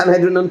in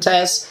Sanhedrin and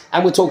Tes,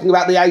 and we're talking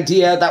about the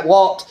idea that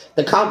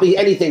there can't be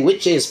anything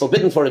which is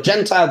forbidden for a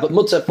Gentile but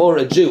mutter for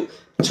a Jew.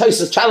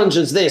 Tosfos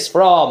challenges this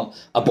from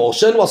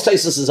abortion. What's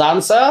Tosfos'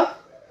 answer?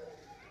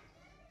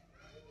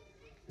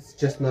 It's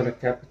just not a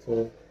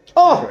capital.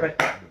 Oh, Right.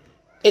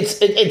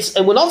 it's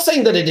and we're not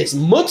saying that it is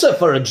mutter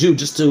for a Jew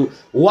just to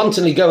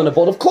wantonly go and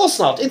abort. Of course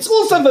not. It's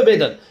also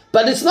forbidden,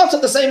 but it's not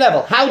at the same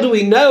level. How do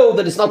we know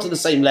that it's not at the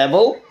same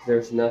level?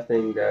 There's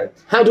nothing that...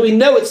 How do we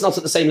know it's not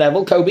at the same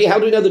level, Kobe? How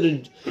do we know that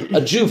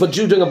a Jew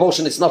doing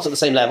abortion, it's not at the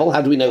same level?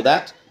 How do we know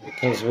that?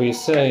 Because we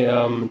say,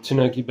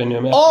 Tinaki ben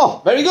Yom Echad.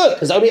 Oh, very good.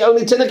 Because only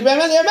Tinaki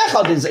ben Yom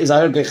Echad is a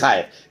Hogeg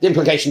Chayev. The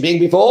implication being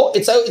before,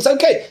 it's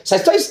okay.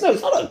 Says Tosfos, no,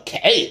 it's not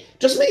okay.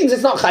 Just means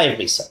it's not Chayev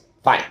Misa.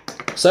 Fine.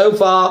 So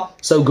far,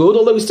 so good,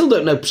 although we still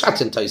don't know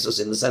Pshat in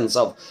Tosfos in the sense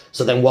of,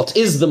 so then what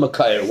is the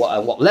Makayr?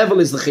 What level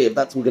is the Chayev?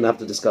 That's what we're going to have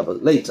to discover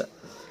later.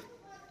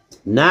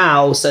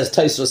 Now, says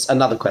Tosfos,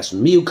 another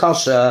question. Miu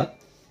kasha.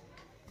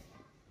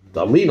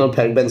 Oh,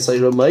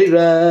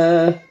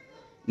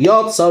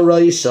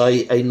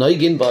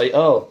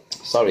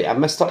 sorry, I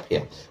messed up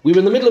here. We were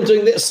in the middle of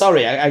doing this.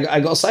 Sorry, I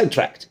got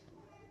sidetracked.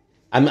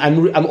 I'm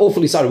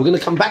awfully sorry. We're going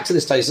to come back to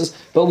this, Tosfos,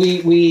 but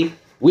we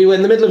were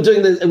in the middle of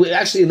doing this. We're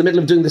actually in the middle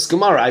of doing this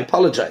Gemara. I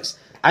apologize.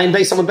 I am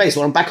based on base.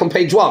 Well, I'm back on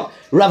page 1.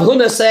 Rav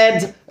Huna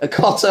said a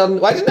cotton.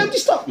 Why did nobody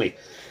stop me?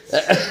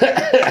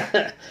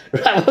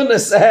 Rav Huna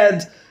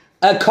said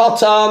a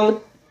cotton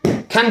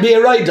can be a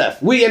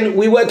roidef.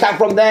 We work out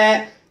from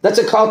there that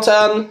a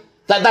cotton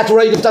that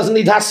roidef doesn't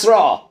need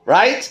hasra,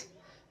 right?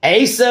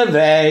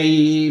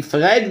 Eisavei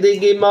frag di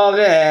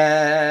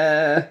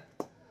Gemara.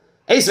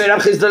 Eisavei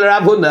Rav Chisda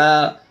Rav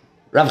Huna.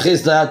 Rav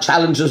Chisda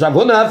challenges Rav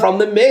Huna from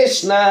the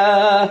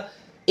Mishnah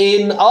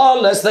in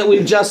all this that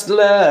we've just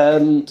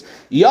learned.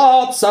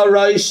 Yotza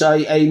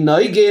roishai ein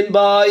noigin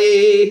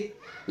bai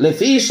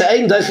lefi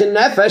she'ein dechin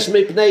nefesh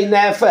mipnei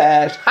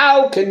nefesh.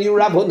 How can you,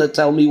 Rav Huna,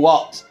 tell me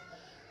what?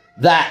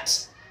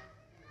 That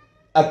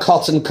a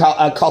cotton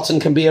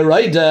can be a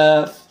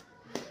roidef.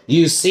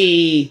 You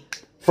see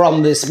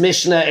from this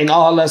Mishnah in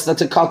Ahalas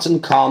that a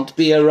cotton can't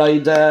be a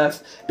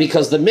roidef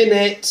because the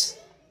minute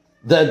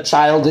the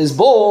child is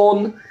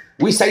born,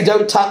 we say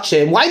don't touch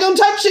him. Why don't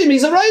touch him?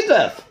 He's a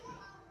roidef.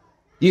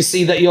 You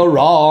see that you're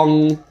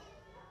wrong.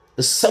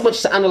 There's so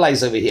much to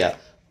analyze over here.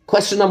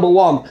 Question number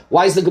 1,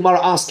 why is the Gemara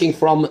asking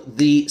from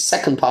the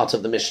second part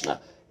of the Mishnah?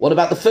 What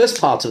about the first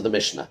part of the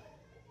Mishnah?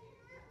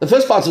 The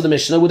first part of the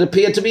Mishnah would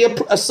appear to be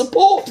a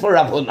support for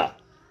Rav Huna.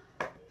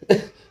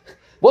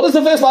 What does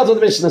the first part of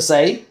the Mishnah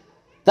say?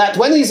 That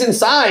when he's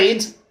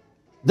inside,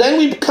 then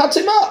we cut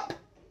him up.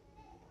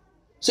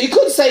 So you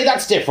could say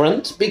that's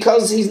different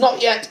because he's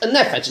not yet a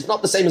nefesh. It's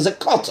not the same as a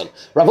cotton.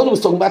 Rav Huna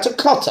was talking about a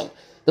cotton.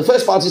 The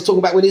first part is talking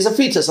about when he's a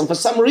fetus and for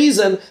some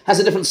reason has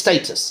a different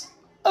status.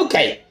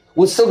 Okay,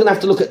 we're still going to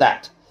have to look at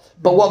that.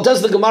 But what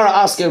does the Gemara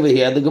ask over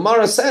here? The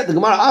Gemara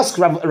asks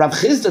Rav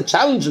Chisda,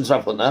 challenges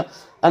Rav Huna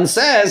and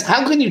says,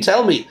 how can you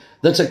tell me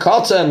that a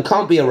cotton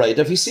can't be a roidef?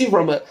 If you see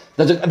from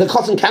the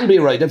cotton can be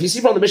a roidef, if you see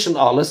from the Mishnah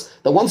Ahalas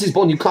that once he's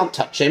born you can't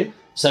touch him,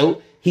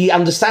 so he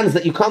understands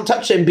that you can't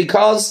touch him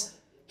because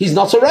he's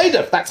not a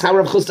roidef. That's how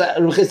Rav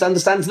Chisda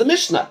understands the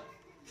Mishnah.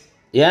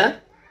 Yeah?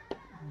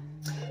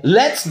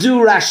 Let's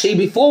do Rashi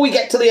before we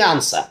get to the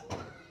answer.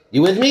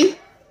 You with me?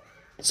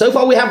 So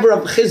far we have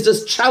Rav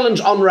Chisda's challenge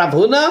on Rav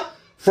Huna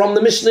from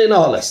the Mishnah in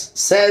Ahalas.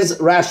 Says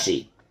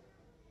Rashi.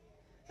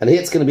 And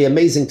here it's going to be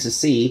amazing to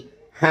see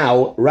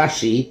how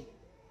Rashi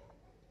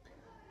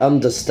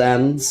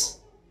understands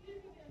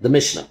the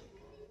Mishnah.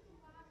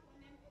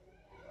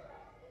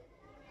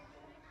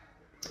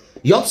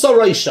 Yotza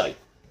Roishai.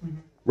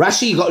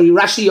 Rashi, you got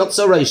Rashi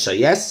Yotza Roishai,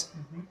 yes?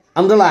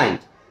 Underlined.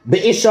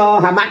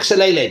 Be'isha hamak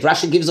shaleled.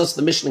 Rashi gives us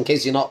the Mishnah in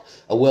case you're not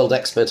a world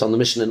expert on the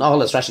Mishnah in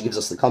Ahalas. Rashi gives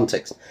us the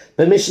context.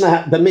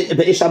 Be'isha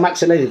hamak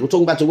shaleled. We're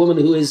talking about a woman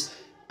who is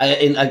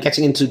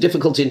getting into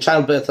difficulty in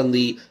childbirth and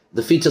the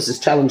fetus is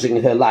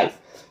challenging her life.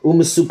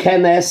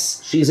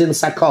 Umsukenes, she's in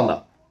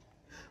sakona.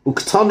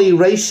 Uktani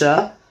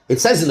reisha,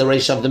 it says in the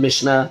reisha of the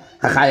Mishnah,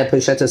 Hachaya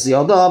peshetes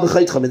yoda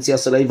v'chaytcha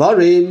mitzias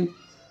leivarim.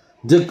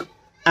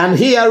 And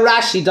here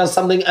Rashi does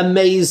something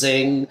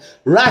amazing.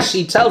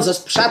 Rashi tells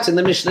us pshat in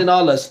the Mishnah in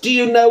Ahalas. Do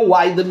you know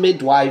why the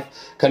midwife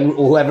can,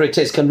 or whoever it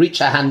is, can reach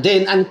her hand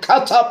in and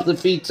cut up the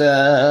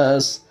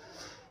fetus?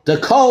 The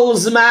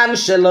kolzman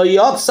shelo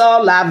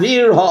yotza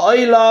lavir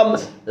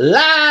ha'olam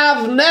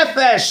lav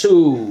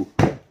nefeshu.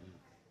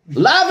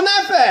 Lav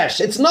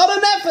nefesh. It's not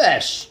a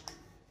nefesh.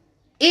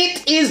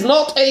 It is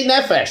not a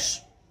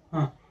nefesh.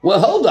 Huh. Well,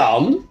 hold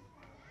on.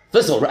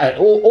 First of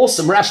all,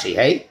 awesome Rashi,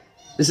 hey?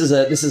 This is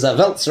a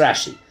Veltz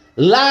Rashi.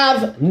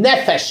 Lav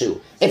nefeshu.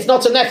 It's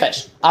not a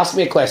nefesh. Ask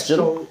me a question.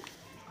 So,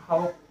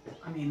 how?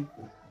 I mean,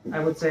 I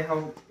would say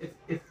how.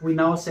 If we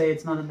now say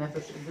it's not a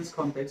nefesh in this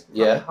context,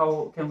 yeah.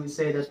 How can we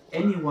say that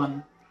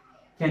anyone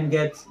can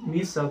get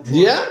misa?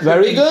 Yeah,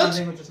 very good.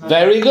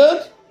 Very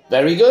good.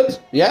 Very good.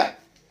 Yeah,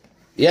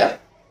 yeah.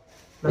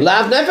 Like,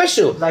 Lav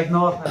nefeshu. Like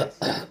Noach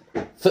had.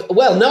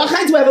 Well, Noach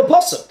had to have a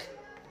posuk.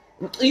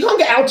 You can't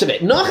get out of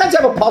it. Noach had to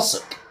have a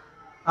posuk.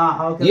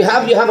 How can you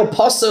have a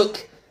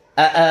posuk.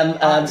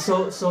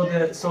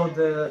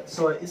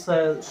 So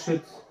Israel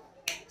should.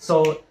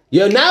 So.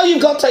 Now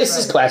you've got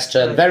Tais's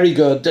question. Right. Very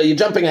good. You're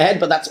jumping ahead,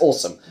 but that's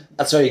awesome.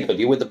 That's very good.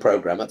 You're with the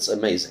program. That's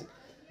amazing.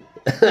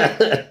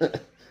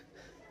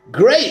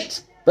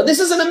 Great. But this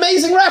is an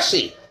amazing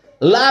Rashi.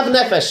 Lav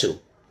nefeshu.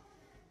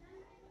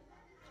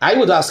 I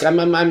would ask. I'm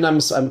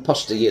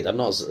Pashto Yid. I'm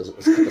not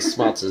as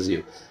smart as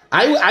you.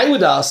 I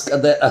would ask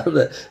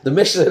the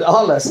Mishnah in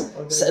Ahalas.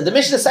 Okay. The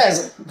Mishnah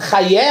says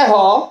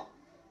chayeha.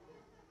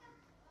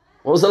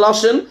 What was the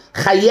lashon?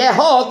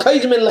 Chayeha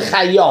kodim min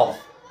lechayav.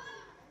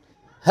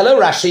 Hello,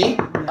 Rashi.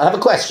 I have a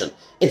question.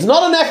 It's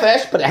not a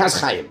nefesh, but it has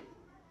chayim.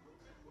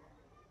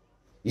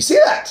 You see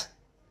that?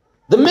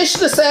 The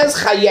Mishnah says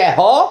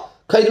chayeha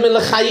kodim min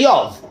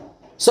lechayav.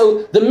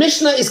 So the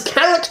Mishnah is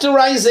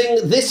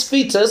characterizing this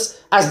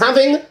fetus as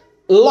having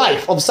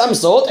life of some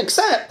sort,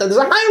 except that there's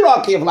a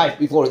hierarchy of life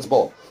before it's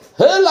born.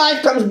 Her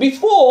life comes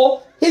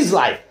before his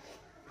life.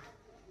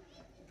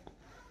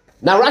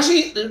 Now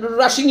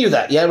Rashi knew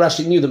that, yeah?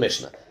 Rashi knew the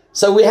Mishnah.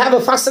 So we have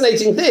a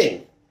fascinating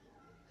thing.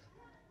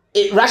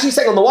 Rashi's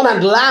saying on the one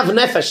hand, lav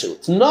nefeshu.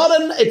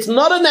 It's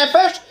not a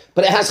nefesh,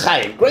 but it has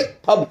chayim.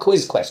 Great pub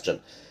quiz question,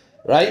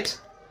 right?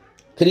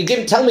 Can you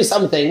tell me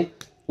something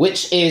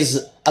which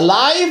is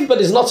alive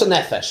but is not a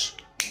nefesh?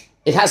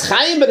 It has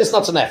chayim but it's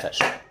not a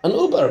nefesh. An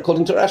uber,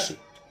 according to Rashi.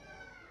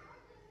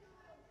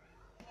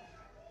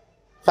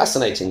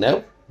 Fascinating,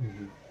 no?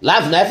 Mm-hmm.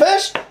 Lav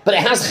nefesh, but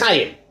it has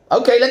chayim.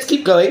 Okay, let's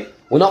keep going.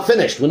 We're not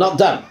finished. We're not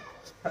done.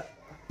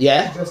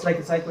 Yeah? Just like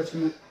a side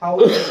question, how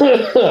is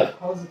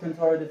it in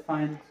Torah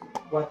defined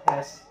what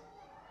has,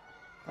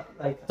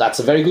 like... That's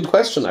a very good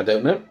question. I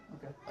don't know.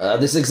 Okay.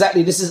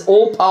 This is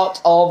all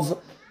part of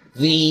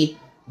the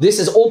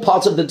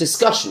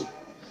discussion.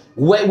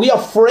 Where we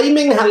are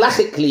framing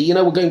halachically,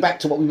 we're going back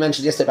to what we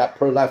mentioned yesterday about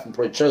pro-life and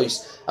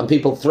pro-choice, and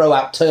people throw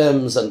out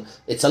terms, and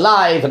it's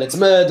alive and it's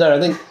murder. I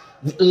think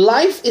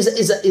life is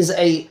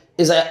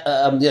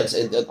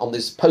on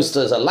these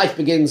posters, a life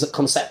begins at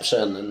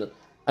conception, and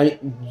I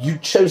mean,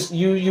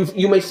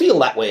 you may feel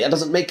that way. It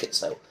doesn't make it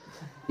so.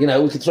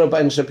 We could throw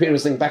Ben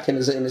Shapiro's thing back in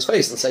his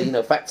face and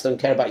say, facts don't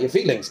care about your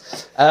feelings.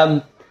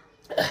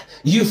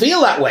 You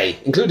feel that way,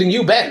 including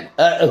you, Ben,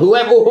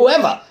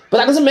 whoever. But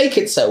that doesn't make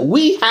it so.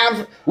 We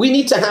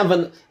need to have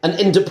an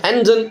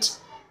independent,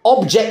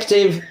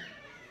 objective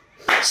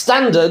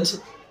standard,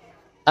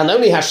 and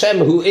only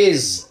Hashem, He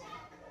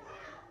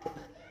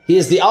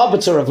is the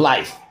arbiter of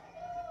life.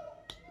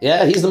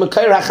 Yeah, He's the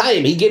Makor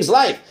HaChaim. He gives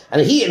life.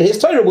 And He, in His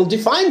Torah, will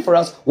define for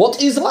us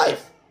what is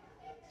life.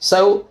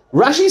 So,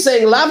 Rashi is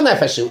saying, Lav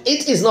nefeshu,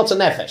 it is not a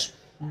nefesh.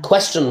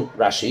 Question,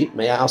 Rashi,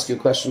 may I ask you a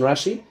question,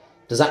 Rashi?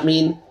 Does that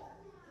mean,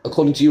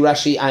 according to you,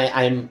 Rashi,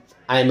 I'm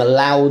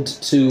allowed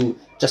to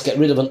just get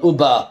rid of an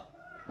uber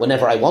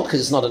whenever I want,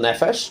 because it's not a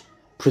nefesh?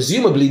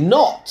 Presumably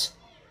not.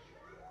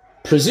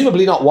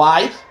 Presumably not.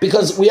 Why?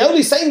 Because we're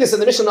only saying this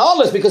in the Mishnah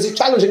Olas because he's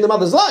challenging the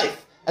mother's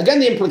life. Again,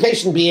 the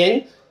implication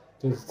being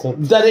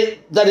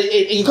that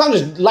you can't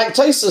just, like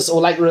Tosas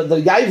or like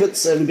the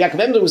Yavitz, Rabbi Yaakov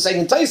Emden was saying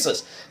in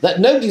Tosas, that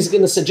nobody's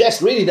going to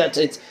suggest really that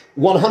it's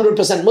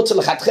 100% mutter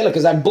l'chatchila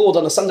because I'm bored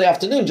on a Sunday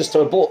afternoon just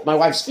to abort my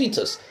wife's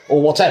fetus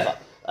or whatever,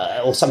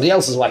 or somebody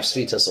else's wife's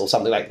fetus or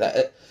something like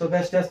that. So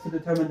that's just to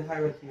determine the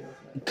hierarchy of life.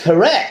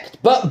 Correct,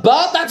 but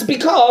that's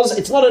because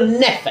it's not a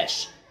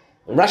nefesh.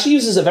 Rashi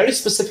uses a very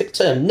specific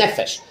term,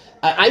 nefesh.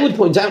 I would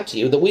point out to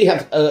you that we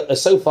have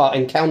so far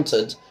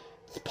encountered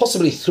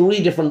possibly 3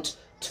 different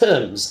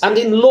terms, and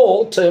in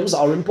law, terms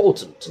are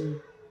important.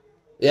 Mm.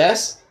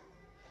 Yes?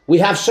 We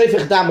have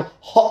shefech dam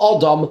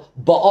ha'odam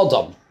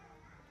ba'odam.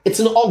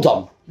 It's an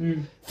odam.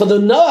 Mm. For the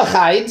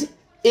Noachide,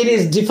 it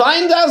is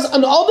defined as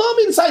an odam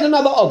inside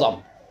another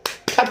odam.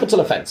 Capital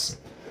offense.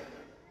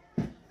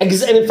 And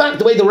in fact,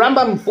 the way the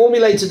Rambam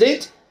formulated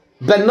it,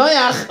 Ben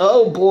Noach,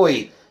 oh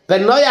boy,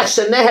 Ben Noach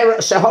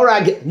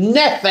shehorag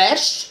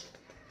nefesh.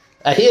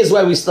 Here's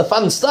where the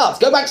fun starts.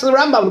 Go back to the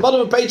Rambam, the bottom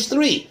of page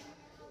 3.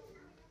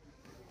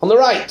 On the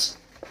right.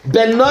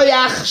 Ben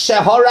Noach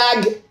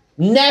shehorag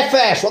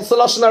nefesh. What's the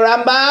Lashon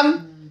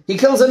Rambam? He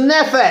kills a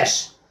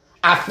nefesh.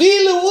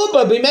 Afilu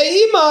uba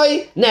b'mei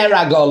imoi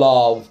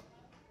neragolov.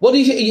 What do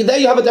you? There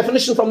you have a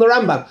definition from the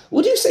Rambam.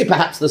 Would you say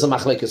perhaps there's a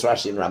machlekes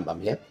Rashi in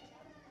Rambam here?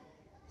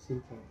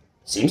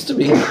 Seems to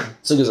be.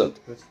 So good.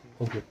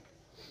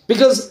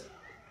 Because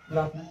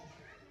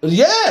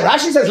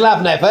Rashi says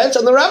lav nefesh,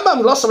 and the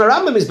Rambam, Lashon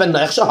Rambam is Ben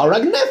Noach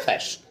shehorag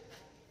nefesh.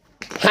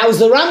 How's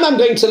the Rambam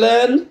going to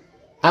learn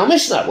our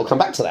Mishnah? We'll come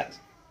back to that.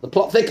 The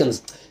plot thickens.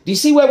 Do you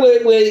see where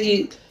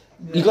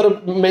you've got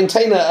to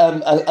maintain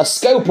a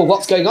scope of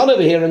what's going on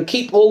over here and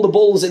keep all the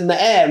balls in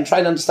the air and try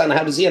and understand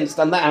how does he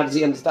understand that, how does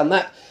he understand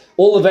that?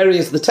 All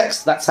the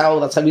text, that's how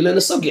we learn a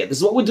sugya. This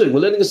is what we're doing.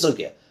 We're learning a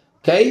sugya.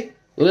 Okay?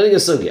 We're learning a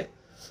sugya.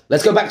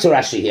 Let's go back to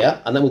Rashi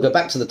here, and then we'll go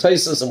back to the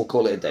Tosas and we'll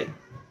call it a day.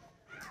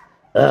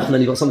 And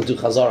then you've got something to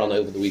do Chazar on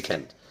over the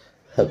weekend.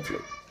 Hopefully.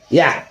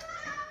 Yeah.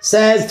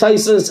 Says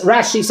Tosas,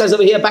 Rashi says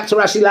over here, back to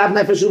Rashi, Lav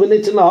nefesh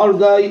u'v'nitin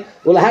l'hargai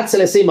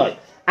u'lehatzel esimai.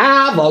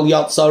 Avol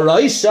yotzar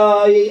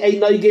roishai ein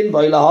noigin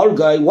v'oi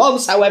l'hargai.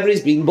 Once, however,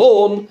 he's been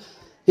born,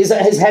 his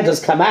head has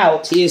come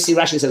out. Here, see,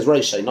 Rashi says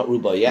roishai, not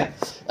rubai, yeah?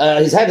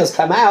 His head has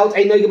come out.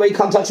 Ein noigin v'oi, you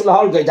can't touch him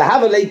l'hargai. To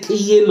havalei ki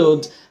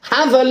yilud.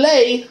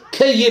 Havalei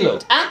ki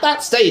yilud. At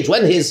that stage,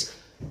 when his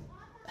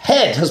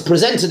head has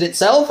presented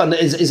itself and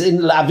is in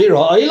la'avir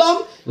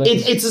ha'olam,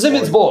 it's as if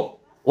it's born.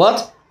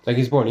 What? Like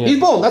he's born, yeah. He's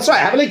born, that's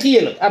right. Havalei ki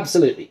yilud,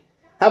 absolutely.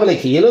 Havalei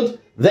ki yilud.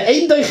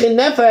 Ve'ein doichin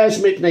nefesh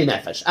mipnei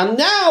nefesh. And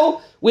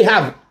now we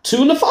have 2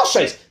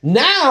 nefashos.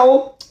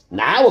 Now,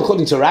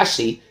 according to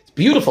Rashi, it's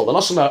beautiful. The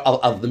Lashon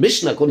of the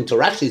Mishnah, according to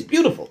Rashi, is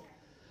beautiful.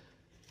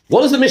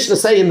 What does the Mishnah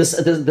say in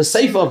the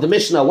Sefer of the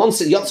Mishnah?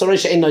 Once it yotzar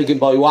roishai ein noigin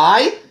boi.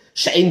 Why?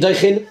 She'ein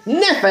doichin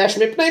nefesh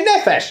mipnei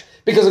nefesh.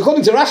 Because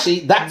according to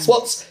Rashi, that's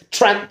what's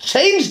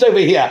changed over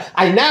here.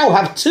 I now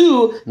have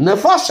 2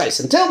 nefashos.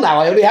 Until now,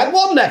 I only had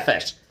 1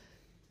 nefesh.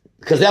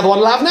 Because the other one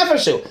will have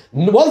nefeshu.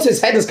 Once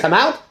his head has come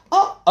out,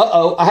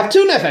 I have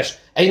two nefesh.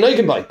 Ein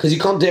noigen boy, because you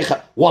can't do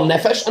one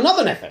nefesh,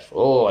 another nefesh.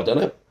 Oh, I don't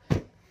know.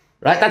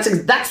 Right?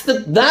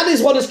 That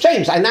is what has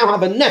changed. I now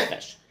have a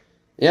nefesh.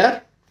 Yeah?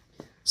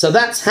 So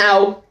that's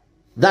how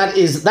that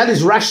is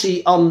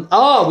Rashi on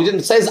we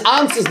didn't say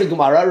answers the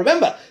Gemara.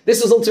 Remember,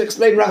 this was all to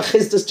explain Rav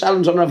Chisda's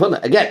challenge on Rav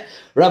Huna. Again,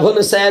 Rav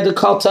Huna said a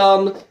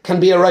cotton can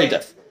be a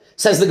roidef.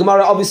 Says the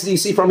Gemara, obviously you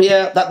see from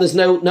here that there's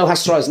no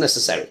hasra is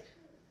necessary.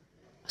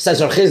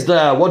 Says Rav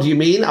Chisda, what do you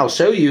mean? I'll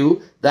show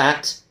you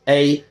that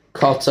a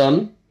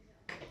cotton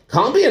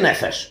can't be a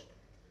nefesh.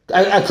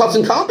 A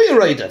cotton can't be a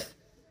roidef.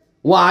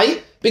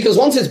 Why? Because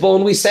once it's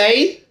born, we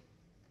say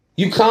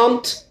you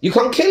can't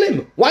kill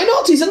him. Why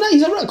not? He's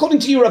according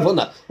to you, Rav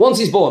Huna. Once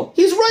he's born,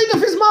 he's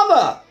roidef his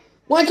mother.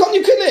 Why can't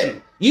you kill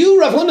him? You,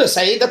 Rav Huna,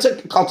 say that a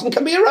cotton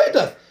can be a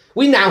roidef.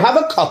 We now have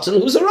a cotton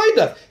who's a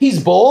roidef.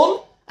 He's born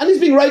and he's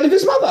being roidef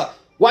his mother.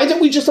 Why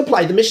don't we just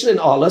apply the mission in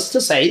Arlas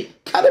to say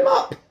cut him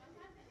up?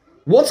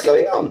 What's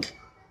going on?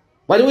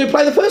 Why don't we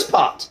apply the first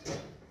part?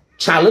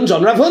 Challenge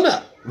on Rav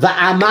Huna.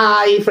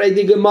 Va'amai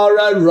fredi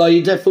Gemara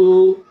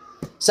roidefu.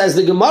 Says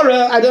the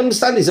Gemara, I don't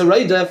understand, he's a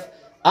roidef.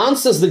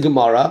 Answers the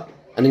Gemara,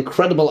 an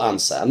incredible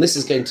answer, and this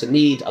is going to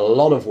need a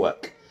lot of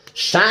work.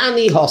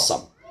 Shani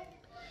Hossam.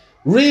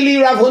 Really,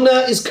 Rav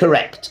Huna is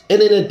correct.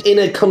 In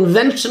a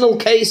conventional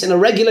case, in a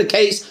regular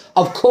case,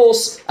 of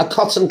course, a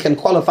cotton can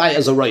qualify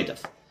as a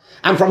roidef.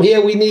 And from here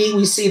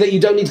we see that you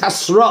don't need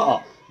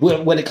hasra'ah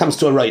when it comes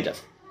to a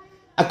roidef.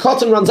 A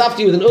cotton runs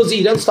after you with an uzi,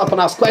 you don't stop and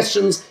ask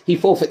questions, he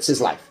forfeits his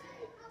life.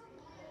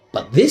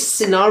 But this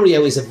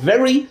scenario is an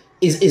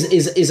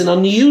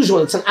unusual,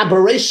 it's an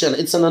aberration,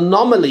 it's an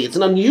anomaly, it's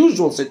an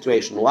unusual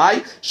situation.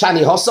 Why?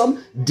 Shani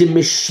Hossam,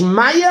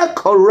 dimishmaya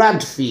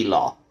korad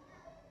fila.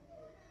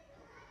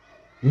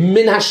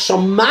 Min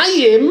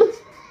hashamayim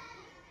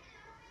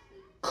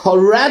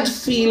korad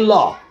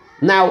fila.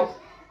 Now,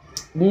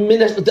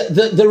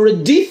 the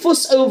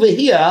redifus over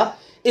here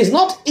is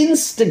not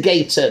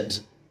instigated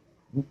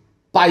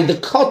by the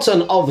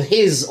cotton of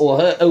his or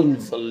her own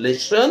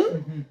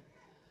volition,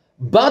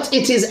 but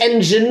it is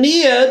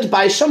engineered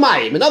by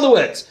Shamayim. In other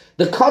words,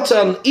 the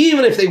cotton,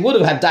 even if they would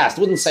have had das,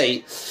 wouldn't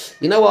say,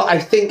 you know what, I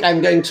think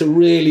I'm going to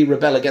really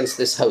rebel against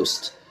this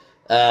host,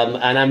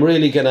 and I'm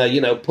really going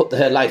to, put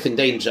her life in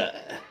danger.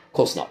 Of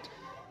course not.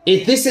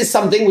 If this is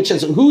something which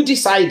is, who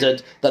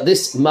decided that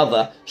this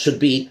mother should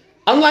be,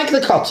 unlike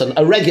the cotton,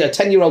 a regular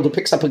 10-year-old who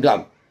picks up a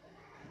gun.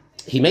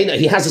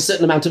 He has a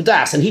certain amount of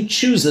das, and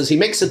he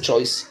makes a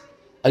choice,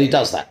 and he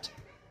does that,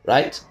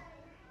 right?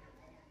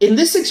 In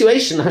this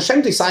situation,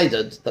 Hashem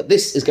decided that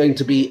this is going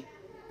to be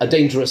a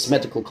dangerous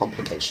medical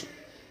complication.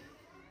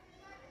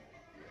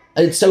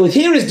 And so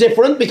here is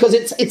different because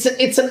it's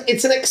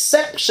an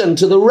exception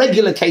to the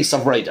regular case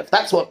of roidef.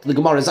 That's what the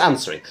Gemara is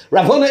answering.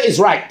 Rav Huna is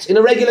right. In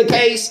a regular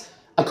case,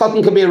 a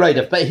cotton can be a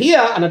roidef. But here,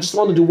 and I just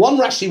want to do one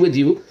Rashi with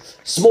you,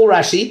 small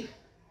Rashi.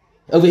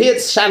 Over here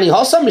it's Shani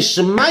Hossa,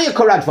 Mishmaya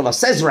Koradfala.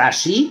 Says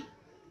Rashi,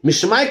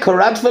 Mishmaya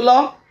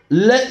Koradfala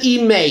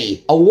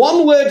le'imei. A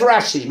one-word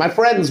Rashi. My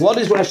friends, what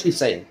is Rashi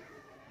saying?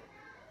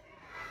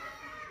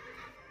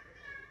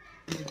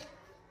 To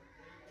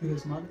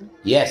his mother?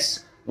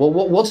 Yes. Well,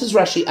 what has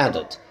Rashi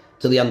added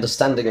to the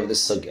understanding of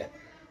this sugya?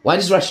 Why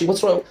does Rashi,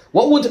 what's wrong?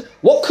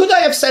 What could I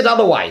have said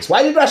otherwise?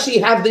 Why did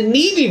Rashi have the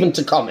need even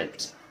to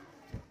comment?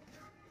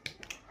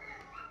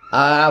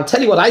 I'll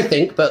tell you what I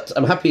think, but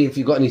I'm happy if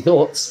you've got any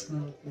thoughts.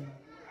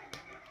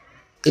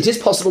 It is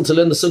possible to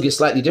learn the sugya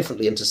slightly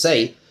differently and to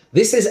say,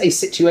 this is a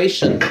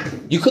situation,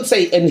 you could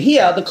say, and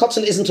here the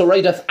cotton isn't a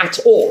roidef at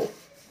all.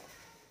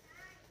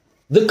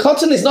 The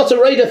cotton is not a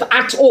roidef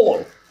at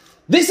all.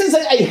 This is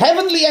a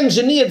heavenly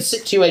engineered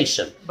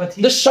situation.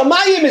 The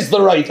Shamayim is the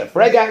roidef,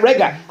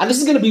 rega. And this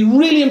is going to be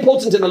really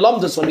important in the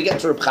Lomdus when we get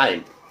to Reb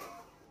Chaim.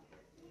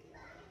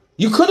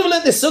 You could have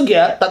learned this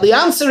sugya, but the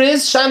answer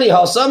is, Shani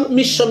Hossam,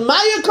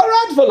 Mishamaya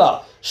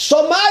Karadvala.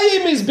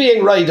 Shamayim is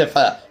being roidef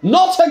her,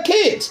 not her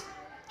kid.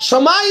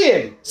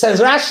 Shamayim. Says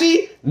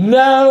Rashi,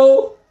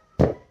 no.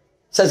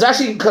 Says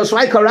Rashi,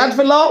 Shamayim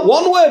Karadvala,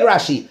 one word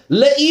Rashi,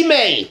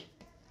 le'imei.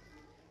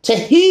 To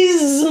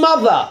his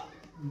mother.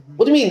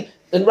 What do you mean?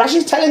 And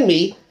Rashi's telling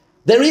me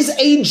there is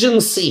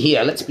agency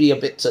here. Let's be a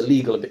bit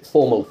legal, a bit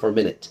formal for a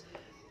minute.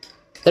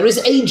 There is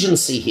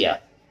agency here.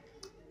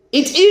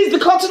 The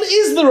cotton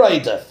is the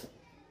roidef.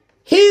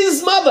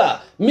 His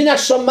mother,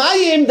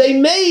 Minashamayim,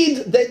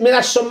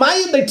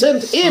 they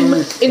turned him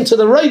into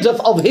the roidef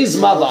of his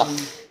mother.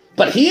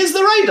 But he is the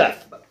roidef.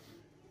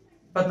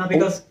 But not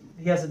because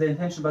he has the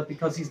intention, but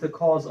because he's the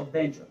cause of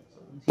danger.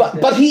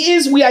 But he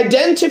is, we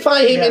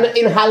identify him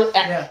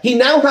he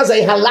now has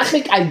a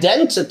halachic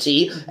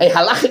identity, a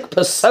halachic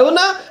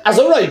persona as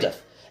a roidef.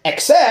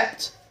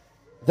 Except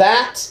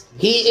that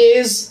he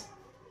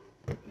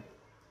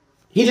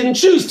didn't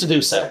choose to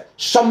do so.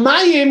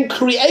 Shamayim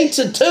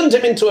turned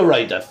him into a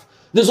roidef.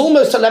 There's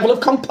almost a level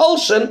of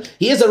compulsion.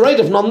 He is a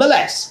roidef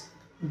nonetheless.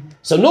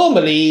 So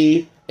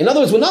normally, in other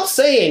words, we're not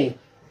saying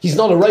he's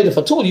not a roidef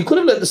at all. You could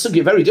have learned the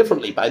sugya very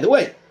differently, by the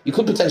way. You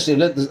could potentially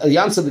have learned the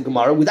answer of the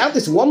Gemara without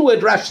this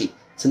one-word Rashi.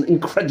 It's an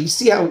incredible. You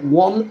see how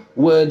one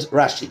word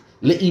Rashi,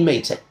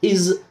 le'imeta,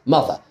 his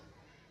mother.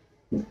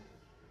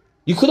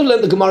 You could have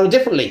learned the Gemara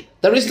differently.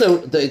 There is no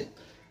the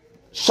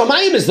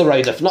Shamayim is the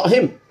Raidaf, not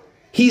him.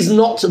 He's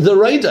not the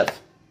Raidaf.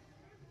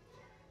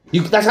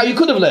 That's how you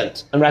could have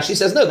learned. And Rashi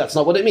says, no, that's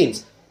not what it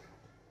means.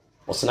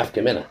 What's an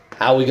afkamina?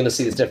 How are we going to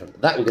see this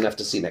different? That we're going to have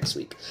to see next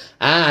week.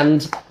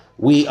 And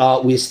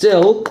we're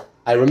still,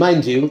 I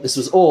remind you, this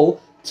was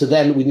all to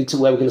then, where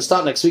we're going to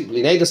start next week.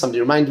 Somebody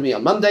reminded me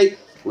on Monday,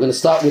 we're going to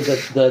start with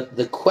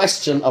the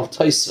question of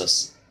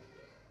Tosfos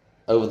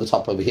over the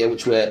top over here,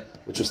 which we're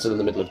still in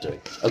the middle of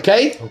doing.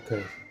 Okay?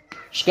 Okay.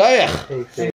 Shkoyach. Okay.